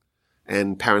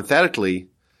 And parenthetically,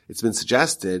 it's been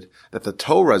suggested that the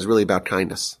Torah is really about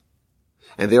kindness.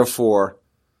 And therefore,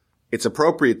 it's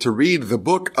appropriate to read the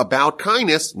book about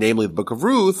kindness, namely the book of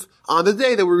Ruth, on the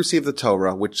day that we receive the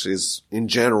Torah, which is in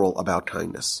general about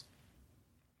kindness.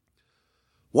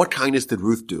 What kindness did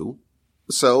Ruth do?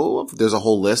 So there's a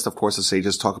whole list. Of course, the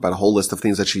sages talk about a whole list of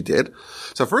things that she did.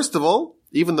 So first of all,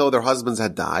 even though their husbands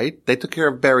had died, they took care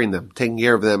of burying them, taking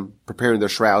care of them, preparing their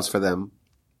shrouds for them.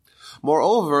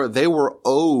 Moreover, they were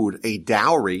owed a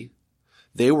dowry.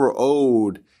 They were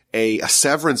owed a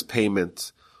severance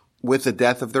payment with the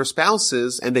death of their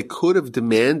spouses, and they could have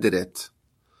demanded it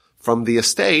from the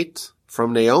estate,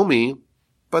 from Naomi,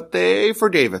 but they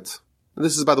forgave it. And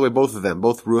this is, by the way, both of them,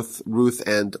 both Ruth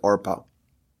and Orpah.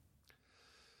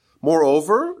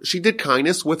 Moreover, she did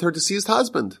kindness with her deceased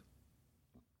husband.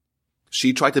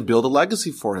 She tried to build a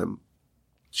legacy for him.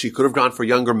 She could have gone for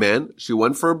younger men. She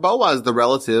went for Boaz, the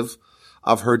relative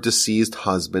of her deceased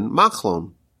husband,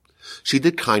 Machlon. She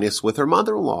did kindness with her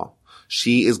mother-in-law.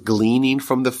 She is gleaning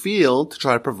from the field to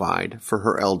try to provide for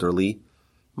her elderly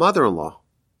mother-in-law.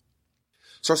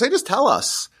 So our sages tell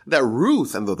us that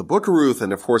Ruth, and the book of Ruth,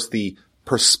 and of course the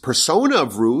persona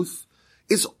of Ruth,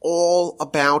 is all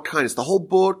about kindness. The whole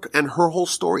book and her whole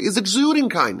story is exuding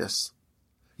kindness.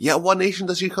 Yet what nation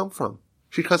does she come from?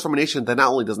 She comes from a nation that not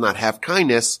only does not have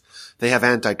kindness, they have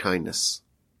anti-kindness.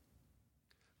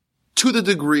 To the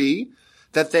degree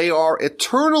that they are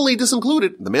eternally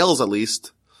disincluded, the males at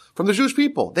least, from the Jewish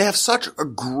people. They have such a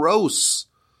gross,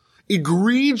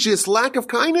 egregious lack of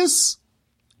kindness,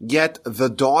 yet the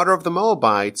daughter of the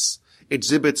Moabites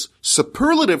exhibits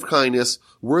superlative kindness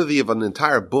worthy of an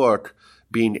entire book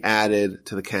being added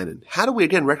to the canon. How do we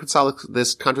again reconcile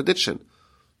this contradiction?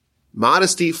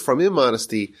 Modesty from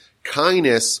immodesty,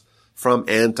 kindness from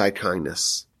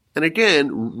anti-kindness. And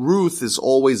again, Ruth is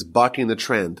always bucking the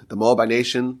trend. The Moabite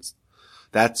nation,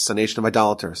 that's a nation of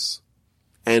idolaters.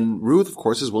 And Ruth, of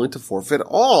course, is willing to forfeit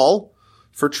all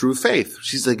for true faith.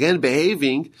 She's again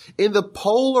behaving in the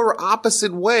polar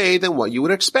opposite way than what you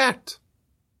would expect.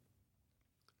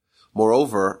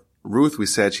 Moreover, Ruth, we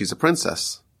said she's a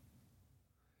princess.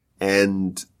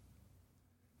 And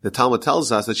the Talmud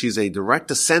tells us that she's a direct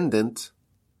descendant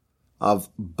of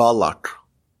Balak.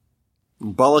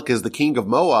 Balak is the king of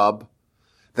Moab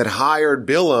that hired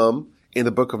Bilam in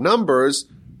the book of Numbers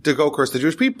to go curse the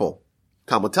Jewish people.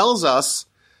 Talmud tells us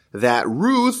that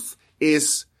Ruth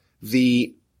is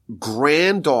the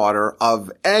granddaughter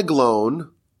of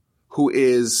Eglon, who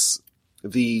is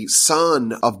the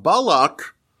son of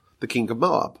Balak, the king of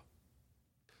Moab.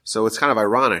 So it's kind of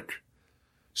ironic.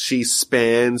 She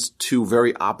spans two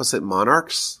very opposite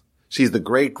monarchs. She's the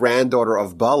great-granddaughter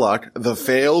of Balak, the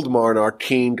failed monarch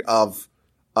king of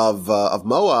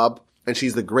Moab, and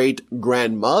she's the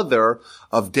great-grandmother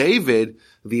of David,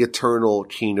 the eternal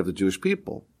king of the Jewish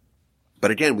people.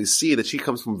 But again, we see that she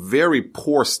comes from very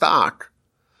poor stock,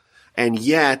 and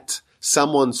yet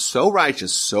someone so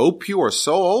righteous, so pure,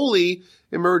 so holy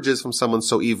emerges from someone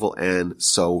so evil and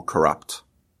so corrupt.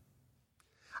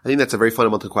 I think that's a very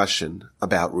fundamental question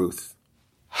about Ruth.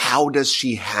 How does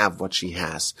she have what she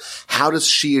has? How does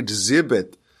she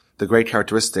exhibit the great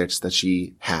characteristics that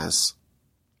she has?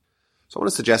 So I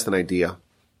want to suggest an idea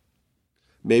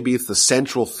Maybe it's the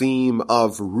central theme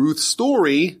of Ruth's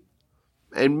story,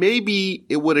 and maybe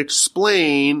it would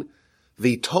explain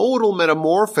the total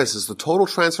metamorphosis, the total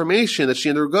transformation that she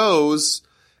undergoes,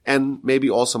 and maybe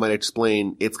also might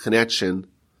explain its connection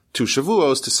to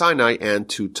Shavuos, to Sinai, and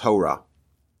to Torah.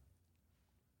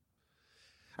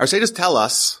 Our sages tell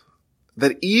us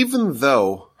that even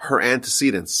though her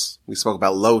antecedents, we spoke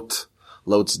about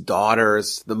Lot's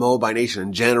daughters, the Moabite nation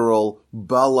in general,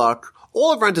 Balak,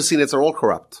 all of her antecedents are all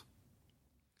corrupt.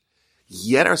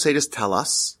 Yet our sages tell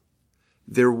us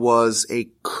there was a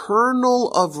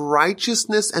kernel of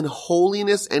righteousness and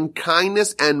holiness and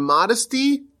kindness and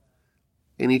modesty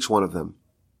in each one of them.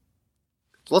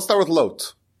 So let's start with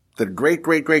Lot, the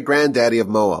great-great-great-granddaddy of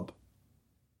Moab.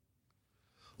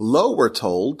 Lot, we're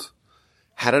told,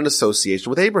 had an association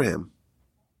with Abraham.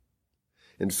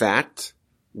 In fact,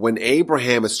 when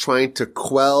Abraham is trying to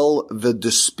quell the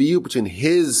dispute between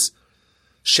his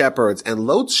shepherds and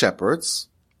Lot's shepherds,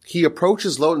 he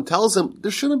approaches Lot and tells him,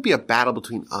 there shouldn't be a battle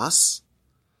between us.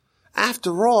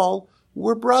 After all,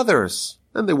 we're brothers.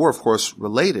 And they were, of course,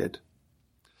 related.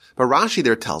 But Rashi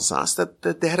there tells us that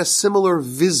they had a similar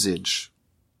visage.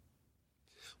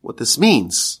 What this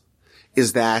means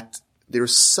is that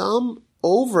there's some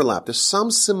overlap, there's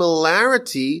some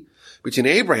similarity between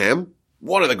Abraham,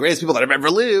 one of the greatest people that have ever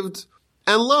lived,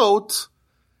 and Lot,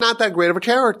 not that great of a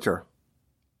character.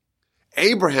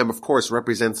 Abraham, of course,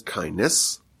 represents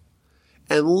kindness,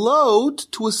 and Lot,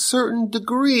 to a certain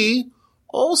degree,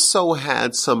 also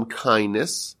had some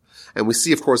kindness. And we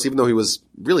see, of course, even though he was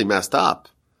really messed up,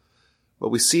 but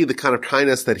we see the kind of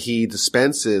kindness that he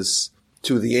dispenses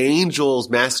to the angels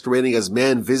masquerading as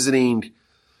men visiting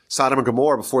Sodom and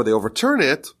Gomorrah before they overturn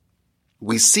it.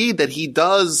 We see that he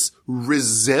does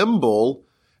resemble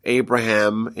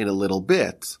Abraham in a little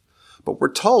bit. But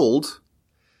we're told,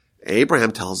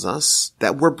 Abraham tells us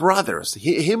that we're brothers.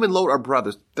 Him and Lot are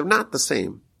brothers. They're not the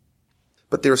same.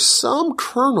 But there's some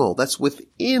kernel that's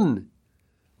within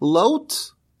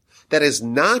Lot that is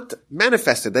not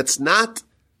manifested, that's not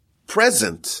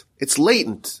present. It's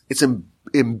latent. It's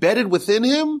embedded within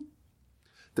him.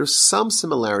 There's some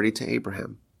similarity to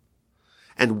Abraham.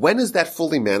 And when is that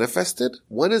fully manifested?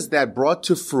 When is that brought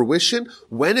to fruition?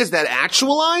 When is that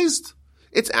actualized?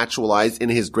 It's actualized in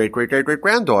his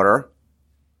great-great-great-great-granddaughter,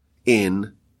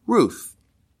 in Ruth.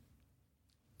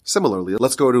 Similarly,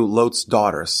 let's go to Lot's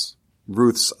daughters,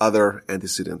 Ruth's other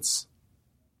antecedents.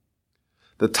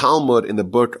 The Talmud in the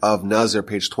book of Nazir,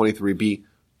 page 23b,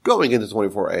 going into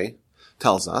 24a,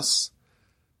 tells us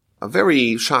a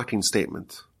very shocking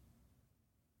statement.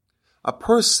 A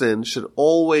person should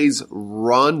always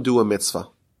do a mitzvah.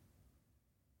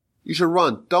 You should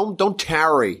run. Don't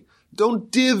tarry. Don't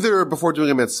dither before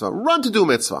doing a mitzvah. Run to do a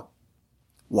mitzvah.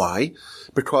 Why?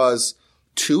 Because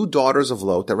two daughters of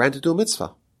Lot that ran to do a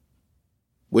mitzvah.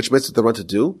 Which mitzvah they run to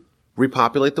do?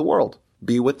 Repopulate the world.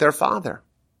 Be with their father.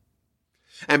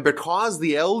 And because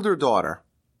the elder daughter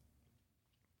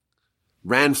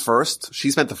ran first, she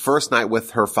spent the first night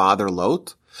with her father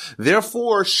Lot,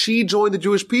 therefore she joined the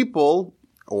Jewish people,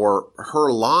 or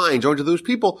her line joined the Jewish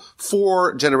people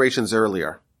 4 generations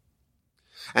earlier.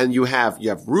 And you have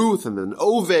Ruth, and then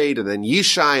Oved, and then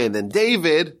Yishai, and then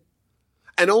David.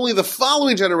 And only the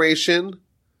following generation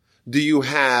do you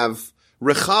have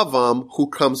Rechavam, who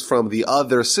comes from the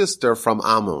other sister from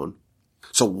Ammon.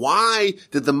 So why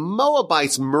did the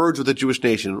Moabites merge with the Jewish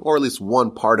nation, or at least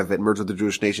one part of it merge with the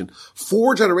Jewish nation,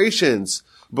 4 generations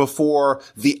before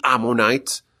the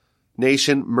Ammonite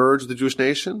nation merged with the Jewish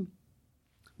nation?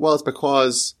 Well, it's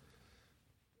because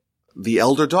the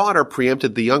elder daughter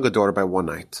preempted the younger daughter by 1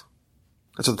 night.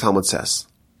 That's what the Talmud says.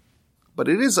 But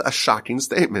it is a shocking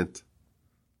statement.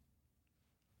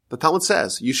 The Talmud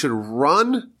says you should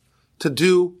run to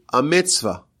do a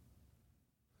mitzvah.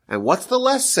 And what's the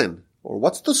lesson? Or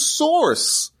what's the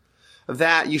source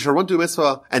that you should run to a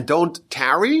mitzvah and don't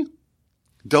tarry?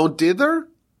 Don't dither?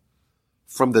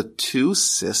 From the 2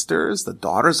 sisters, the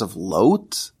daughters of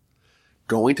Lot,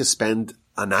 going to spend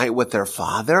a night with their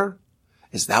father?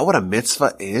 Is that what a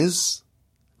mitzvah is?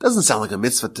 Doesn't sound like a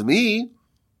mitzvah to me.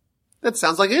 That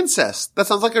sounds like incest. That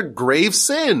sounds like a grave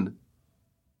sin.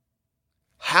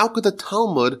 How could the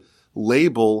Talmud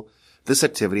label this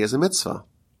activity as a mitzvah?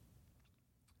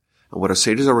 And what our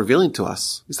sages are revealing to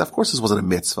us is that, of course, this wasn't a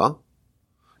mitzvah.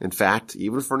 In fact,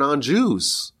 even for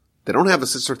non-Jews, they don't have the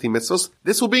 613 mitzvahs.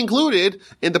 This will be included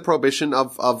in the prohibition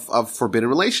of forbidden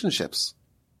relationships.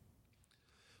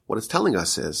 What it's telling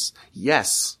us is,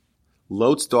 yes,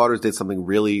 Lot's daughters did something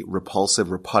really repulsive,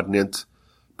 repugnant,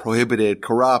 prohibited,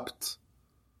 corrupt,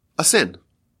 a sin.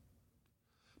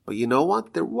 But you know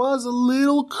what? There was a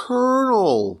little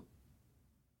kernel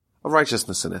of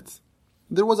righteousness in it.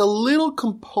 There was a little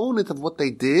component of what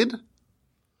they did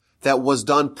that was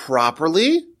done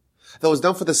properly, that was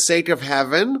done for the sake of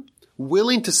heaven,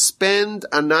 willing to spend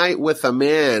a night with a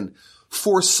man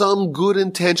for some good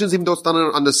intentions, even though it's done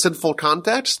on the sinful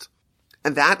context.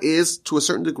 And that is, to a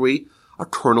certain degree, a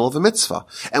kernel of a mitzvah.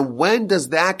 And when does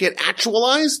that get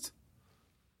actualized?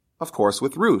 Of course,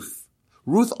 with Ruth.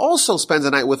 Ruth also spends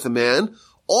a night with a man,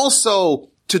 also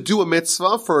to do a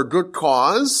mitzvah for a good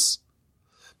cause.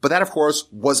 But that, of course,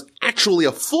 was actually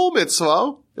a full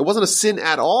mitzvah. It wasn't a sin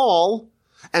at all.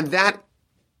 And that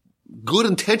good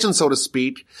intention, so to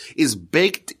speak, is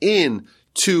baked in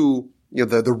to,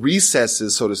 the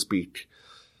recesses, so to speak,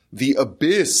 the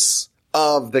abyss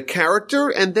of the character,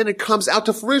 and then it comes out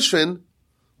to fruition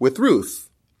with Ruth.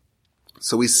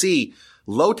 So we see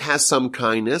Lot has some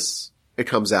kindness. It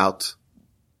comes out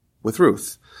with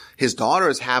Ruth. His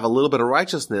daughters have a little bit of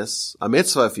righteousness, a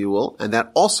mitzvah, if you will, and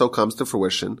that also comes to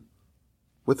fruition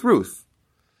with Ruth.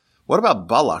 What about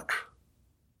Balak?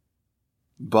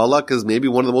 Balak is maybe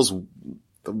one of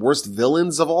the worst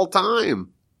villains of all time.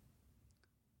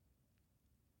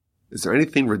 Is there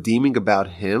anything redeeming about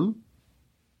him?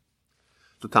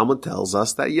 The Talmud tells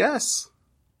us that yes.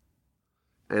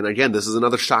 And again, this is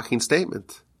another shocking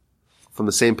statement from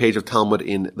the same page of Talmud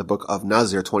in the book of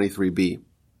Nazir 23b.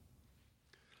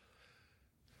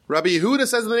 Rabbi Yehuda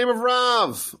says in the name of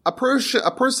Rav, a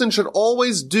person should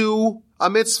always do a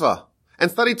mitzvah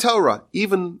and study Torah,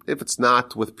 even if it's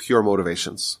not with pure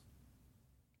motivations.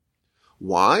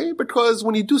 Why? Because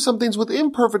when you do some things with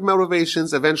imperfect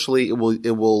motivations, eventually it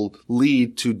will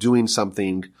lead to doing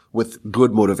something with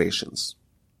good motivations.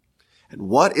 And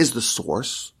what is the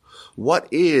source? What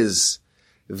is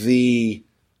the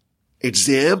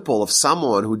example of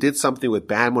someone who did something with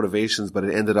bad motivations, but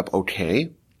it ended up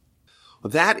okay?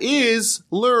 That is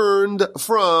learned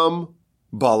from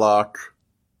Balak.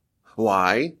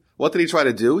 Why? What did he try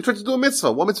to do? He tried to do a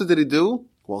mitzvah. What mitzvah did he do?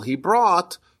 Well, he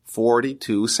brought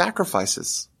 42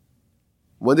 sacrifices.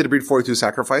 When did he bring 42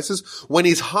 sacrifices? When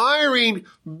he's hiring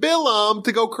Bilam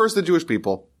to go curse the Jewish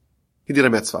people. He did a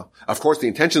mitzvah. Of course, the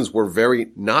intentions were very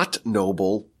not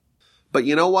noble, but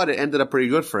you know what? It ended up pretty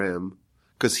good for him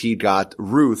because he got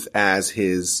Ruth as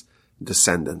his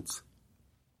descendant.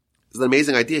 It's an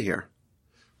amazing idea here.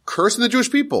 Cursing the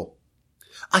Jewish people.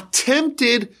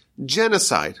 Attempted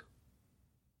genocide.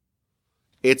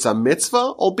 It's a mitzvah,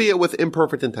 albeit with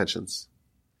imperfect intentions.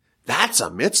 That's a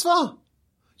mitzvah?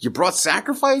 You brought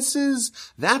sacrifices?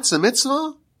 That's a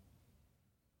mitzvah?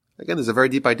 Again, there's a very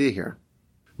deep idea here.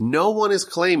 No one is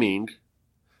claiming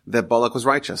that Balak was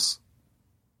righteous.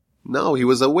 No, he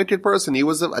was a wicked person. He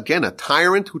was, again, a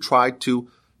tyrant who tried to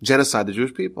genocide the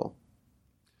Jewish people.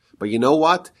 But you know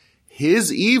what?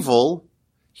 His evil,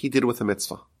 he did with a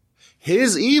mitzvah.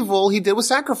 His evil, he did with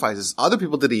sacrifices. Other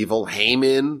people did evil.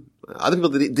 Haman, other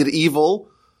people did evil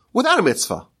without a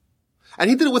mitzvah. And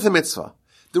he did it with a mitzvah.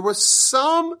 There was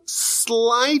some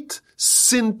slight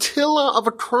scintilla of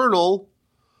a kernel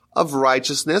of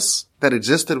righteousness that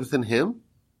existed within him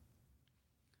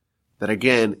that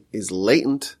again is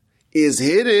latent, is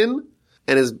hidden,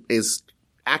 and is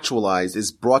actualized,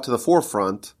 is brought to the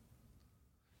forefront,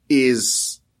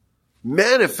 is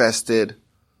manifested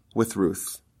with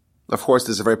Ruth. Of course,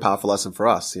 this is a very powerful lesson for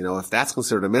us. If that's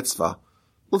considered a mitzvah,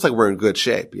 looks like we're in good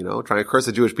shape, trying to curse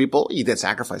the Jewish people, you did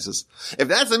sacrifices. If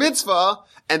that's a mitzvah,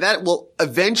 and that will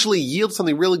eventually yield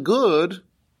something really good,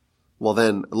 well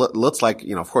then, looks like,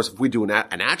 of course, if we do an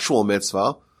actual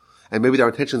mitzvah, and maybe our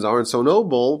intentions aren't so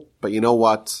noble, but you know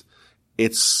what?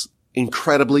 It's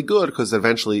incredibly good because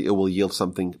eventually it will yield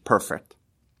something perfect.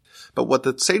 But what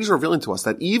the sages are revealing to us,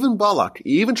 that even Balak,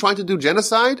 even trying to do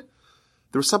genocide,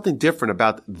 there was something different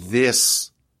about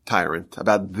this tyrant,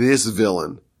 about this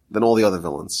villain, than all the other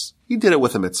villains. He did it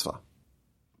with a mitzvah.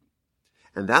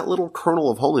 And that little kernel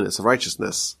of holiness, of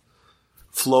righteousness,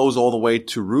 flows all the way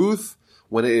to Ruth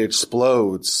when it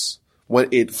explodes, when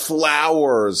it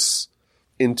flowers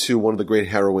into one of the great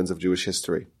heroines of Jewish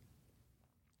history.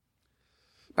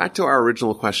 Back to our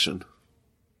original question.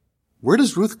 Where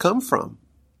does Ruth come from?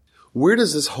 Where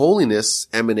does this holiness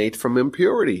emanate from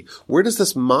impurity? Where does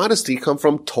this modesty come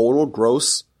from total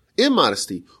gross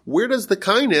immodesty? Where does the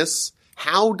kindness,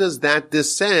 how does that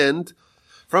descend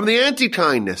from the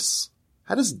anti-kindness?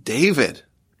 How does David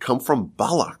come from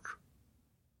Balak?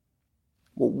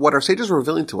 Well, what our sages are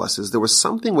revealing to us is there was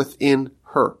something within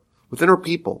her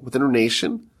people, within her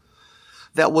nation,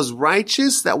 that was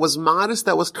righteous, that was modest,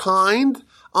 that was kind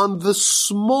on the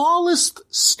smallest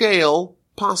scale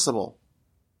possible.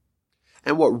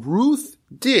 And what Ruth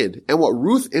did and what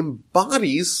Ruth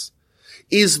embodies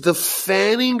is the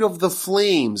fanning of the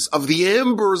flames, of the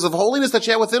embers of holiness that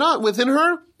she had within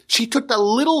her. She took that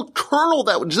little kernel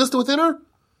that existed within her,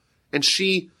 and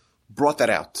she brought that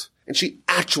out. And she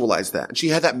actualized that. And she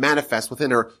had that manifest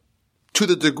within her to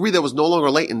the degree that was no longer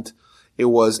latent. It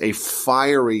was a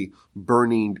fiery,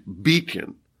 burning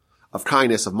beacon of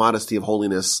kindness, of modesty, of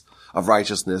holiness, of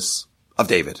righteousness, of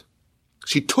David.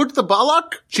 She took the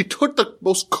Balak, she took the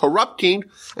most corrupt king,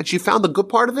 and she found the good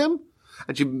part of him,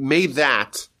 and she made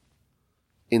that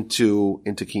into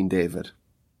King David.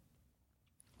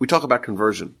 We talk about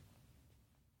conversion.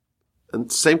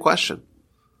 And same question.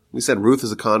 We said Ruth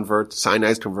is a convert,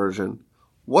 Sinai's conversion.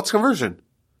 What's conversion?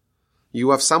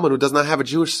 You have someone who does not have a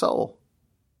Jewish soul.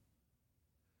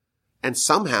 And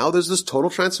somehow there's this total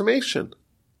transformation.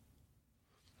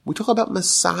 We talk about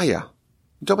Messiah.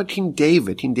 We talk about King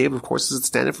David. King David, of course, is the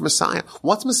standard for Messiah.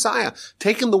 What's Messiah?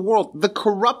 Taking the world, the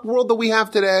corrupt world that we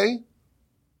have today,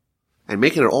 and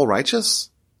making it all righteous?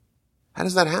 How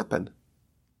does that happen?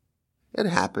 It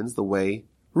happens the way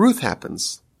Ruth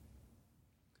happens.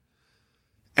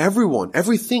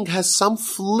 Everything has some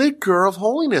flicker of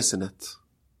holiness in it.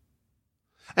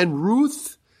 And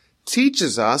Ruth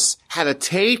teaches us how to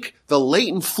take the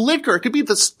latent flicker. It could be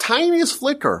the tiniest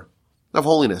flicker of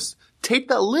holiness. Take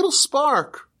that little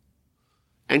spark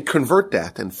and convert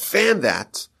that and fan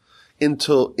that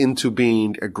into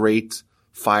being a great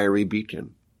fiery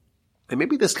beacon. And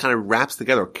maybe this kind of wraps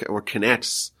together or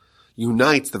connects,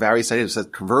 unites the various ideas. It says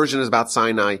conversion is about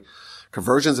Sinai.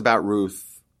 Conversion is about Ruth.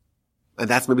 And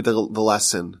that's maybe the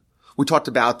lesson. We talked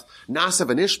about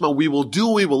Nasav and Ishma. We will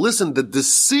listen. The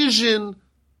decision,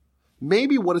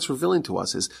 maybe what it's revealing to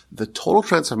us is the total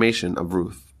transformation of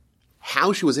Ruth.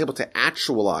 How she was able to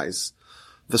actualize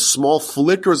the small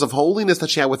flickers of holiness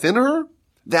that she had within her.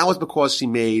 That was because she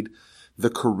made the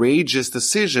courageous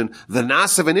decision. The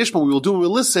Nasav and Ishma, we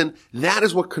will listen. That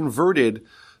is what converted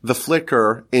the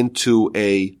flicker into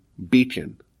a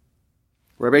beacon.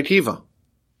 Rabbi Akiva,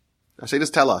 I say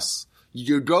this, tell us.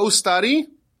 You go study,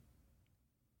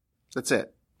 that's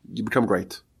it. You become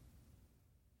great.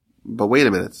 But wait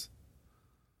a minute.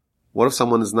 What if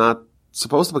someone is not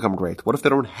supposed to become great? What if they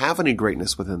don't have any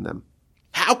greatness within them?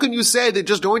 How can you say they're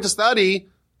just going to study,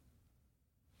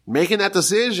 making that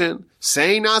decision,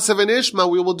 saying Nasav and Ishma,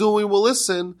 we will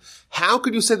listen? How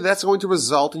could you say that that's going to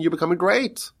result in you becoming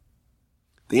great?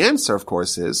 The answer, of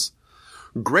course, is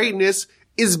greatness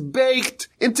is baked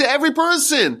into every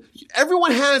person.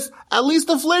 Everyone has at least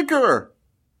a flicker.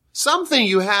 Something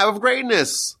you have of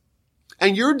greatness.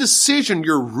 And your decision,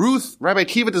 your Ruth, Rabbi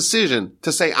Akiva decision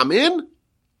to say, I'm in,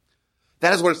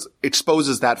 that is what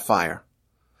exposes that fire.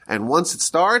 And once it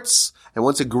starts, and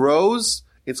once it grows,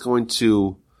 it's going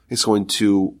to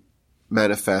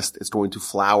manifest, it's going to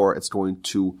flower, it's going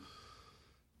to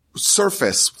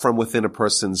surface from within a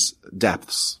person's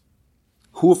depths.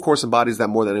 Who, of course, embodies that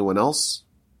more than anyone else?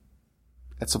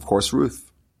 That's, of course,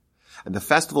 Ruth. And the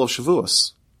festival of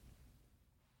Shavuos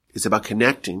is about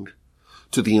connecting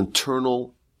to the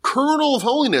internal kernel of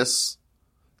holiness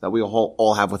that we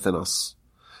all have within us.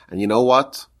 And you know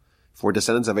what? If we're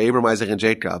descendants of Abraham, Isaac, and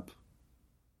Jacob,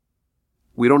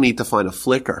 we don't need to find a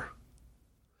flicker.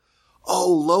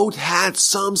 Oh, Lot had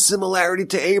some similarity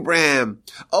to Abraham.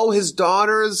 Oh, his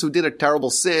daughters who did a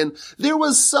terrible sin, there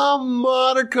was some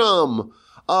modicum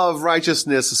of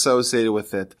righteousness associated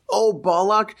with it. Oh,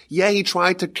 Balak, yeah, he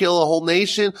tried to kill a whole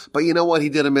nation, but you know what? He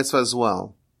did a mitzvah as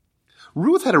well.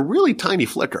 Ruth had a really tiny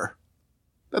flicker.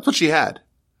 That's what she had.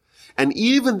 And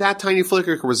even that tiny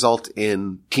flicker could result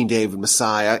in King David,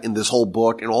 Messiah, in this whole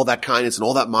book, and all that kindness and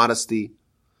all that modesty.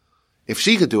 If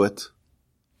she could do it,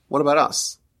 what about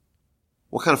us?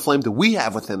 What kind of flame do we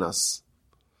have within us?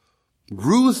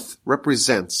 Ruth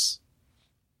represents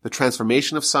the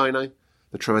transformation of Sinai,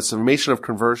 the transformation of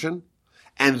conversion,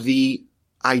 and the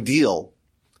ideal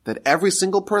that every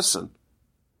single person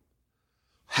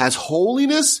has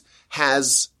holiness,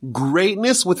 has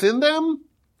greatness within them,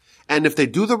 and if they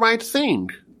do the right thing,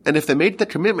 and if they make the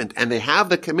commitment, and they have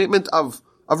the commitment of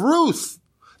Ruth,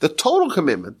 the total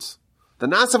commitment, the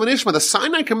Nasav and Ishma, the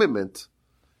Sinai commitment,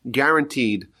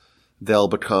 guaranteed they'll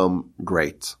become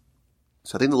great.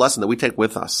 So I think the lesson that we take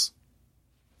with us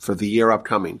for the year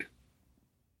upcoming,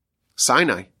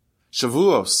 Sinai,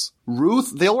 Shavuos,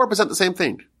 Ruth, they all represent the same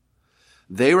thing.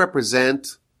 They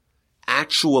represent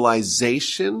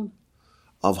actualization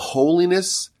of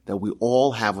holiness that we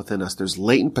all have within us. There's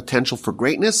latent potential for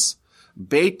greatness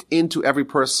baked into every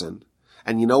person.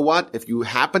 And you know what? If you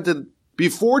happen to be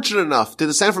fortunate enough to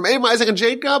descend from Abraham, Isaac, and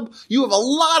Jacob, you have a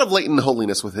lot of latent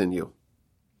holiness within you.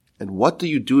 And what do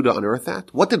you do to unearth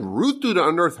that? What did Ruth do to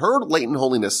unearth her latent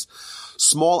holiness,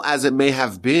 small as it may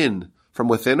have been from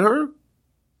within her,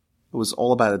 it was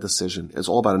all about a decision. It was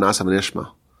all about a Nasa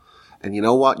V'nishma. And you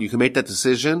know what? You can make that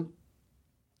decision,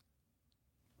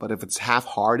 but if it's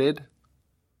half-hearted,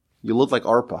 you look like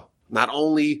Arpa. Not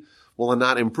only will it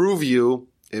not improve you,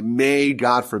 it may,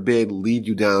 God forbid, lead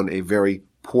you down a very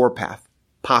poor path.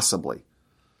 Possibly.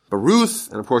 But Ruth,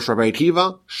 and of course Rabbi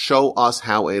Akiva, show us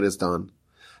how it is done.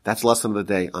 That's the lesson of the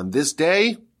day. On this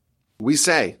day, we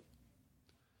say,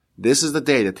 this is the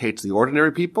day that takes the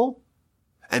ordinary people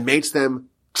and makes them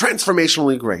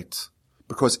transformationally great.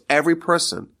 Because every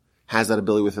person has that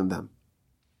ability within them.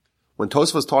 When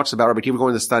Tosfos talks about Rabbi Akiva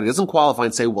going to study, it doesn't qualify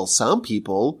and say, well, some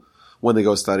people, when they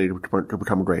go study, to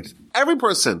become great. Every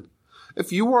person.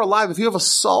 If you are alive, if you have a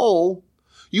soul,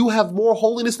 you have more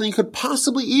holiness than you could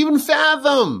possibly even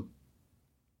fathom.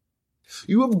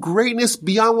 You have greatness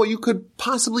beyond what you could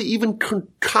possibly even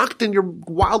concoct in your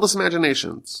wildest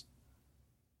imaginations.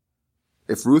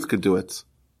 If Ruth could do it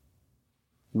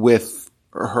with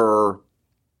her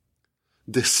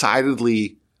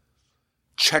decidedly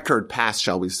checkered past,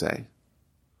 shall we say.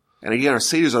 And again, our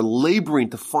sages are laboring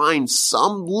to find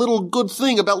some little good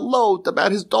thing about Lot,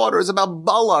 about his daughters, about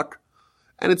Balak.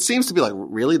 And it seems to be like,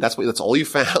 really? That's all you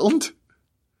found?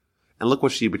 And look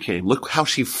what she became. Look how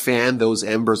she fanned those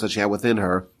embers that she had within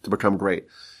her to become great.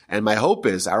 And our hope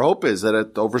is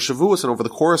that over Shavuos and over the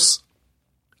course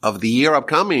of the year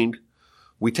upcoming,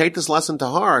 we take this lesson to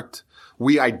heart.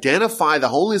 We identify the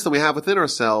holiness that we have within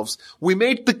ourselves. We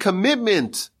make the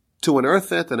commitment to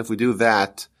unearth it. And if we do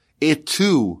that, it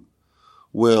too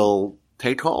will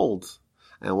take hold.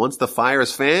 And once the fire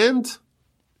is fanned,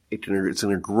 it's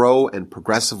going to grow and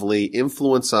progressively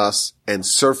influence us and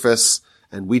surface,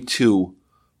 and we too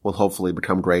will hopefully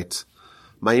become great.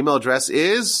 My email address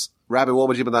is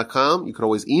rabbiwolbe@gmail.com. You can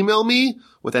always email me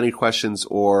with any questions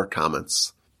or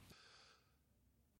comments.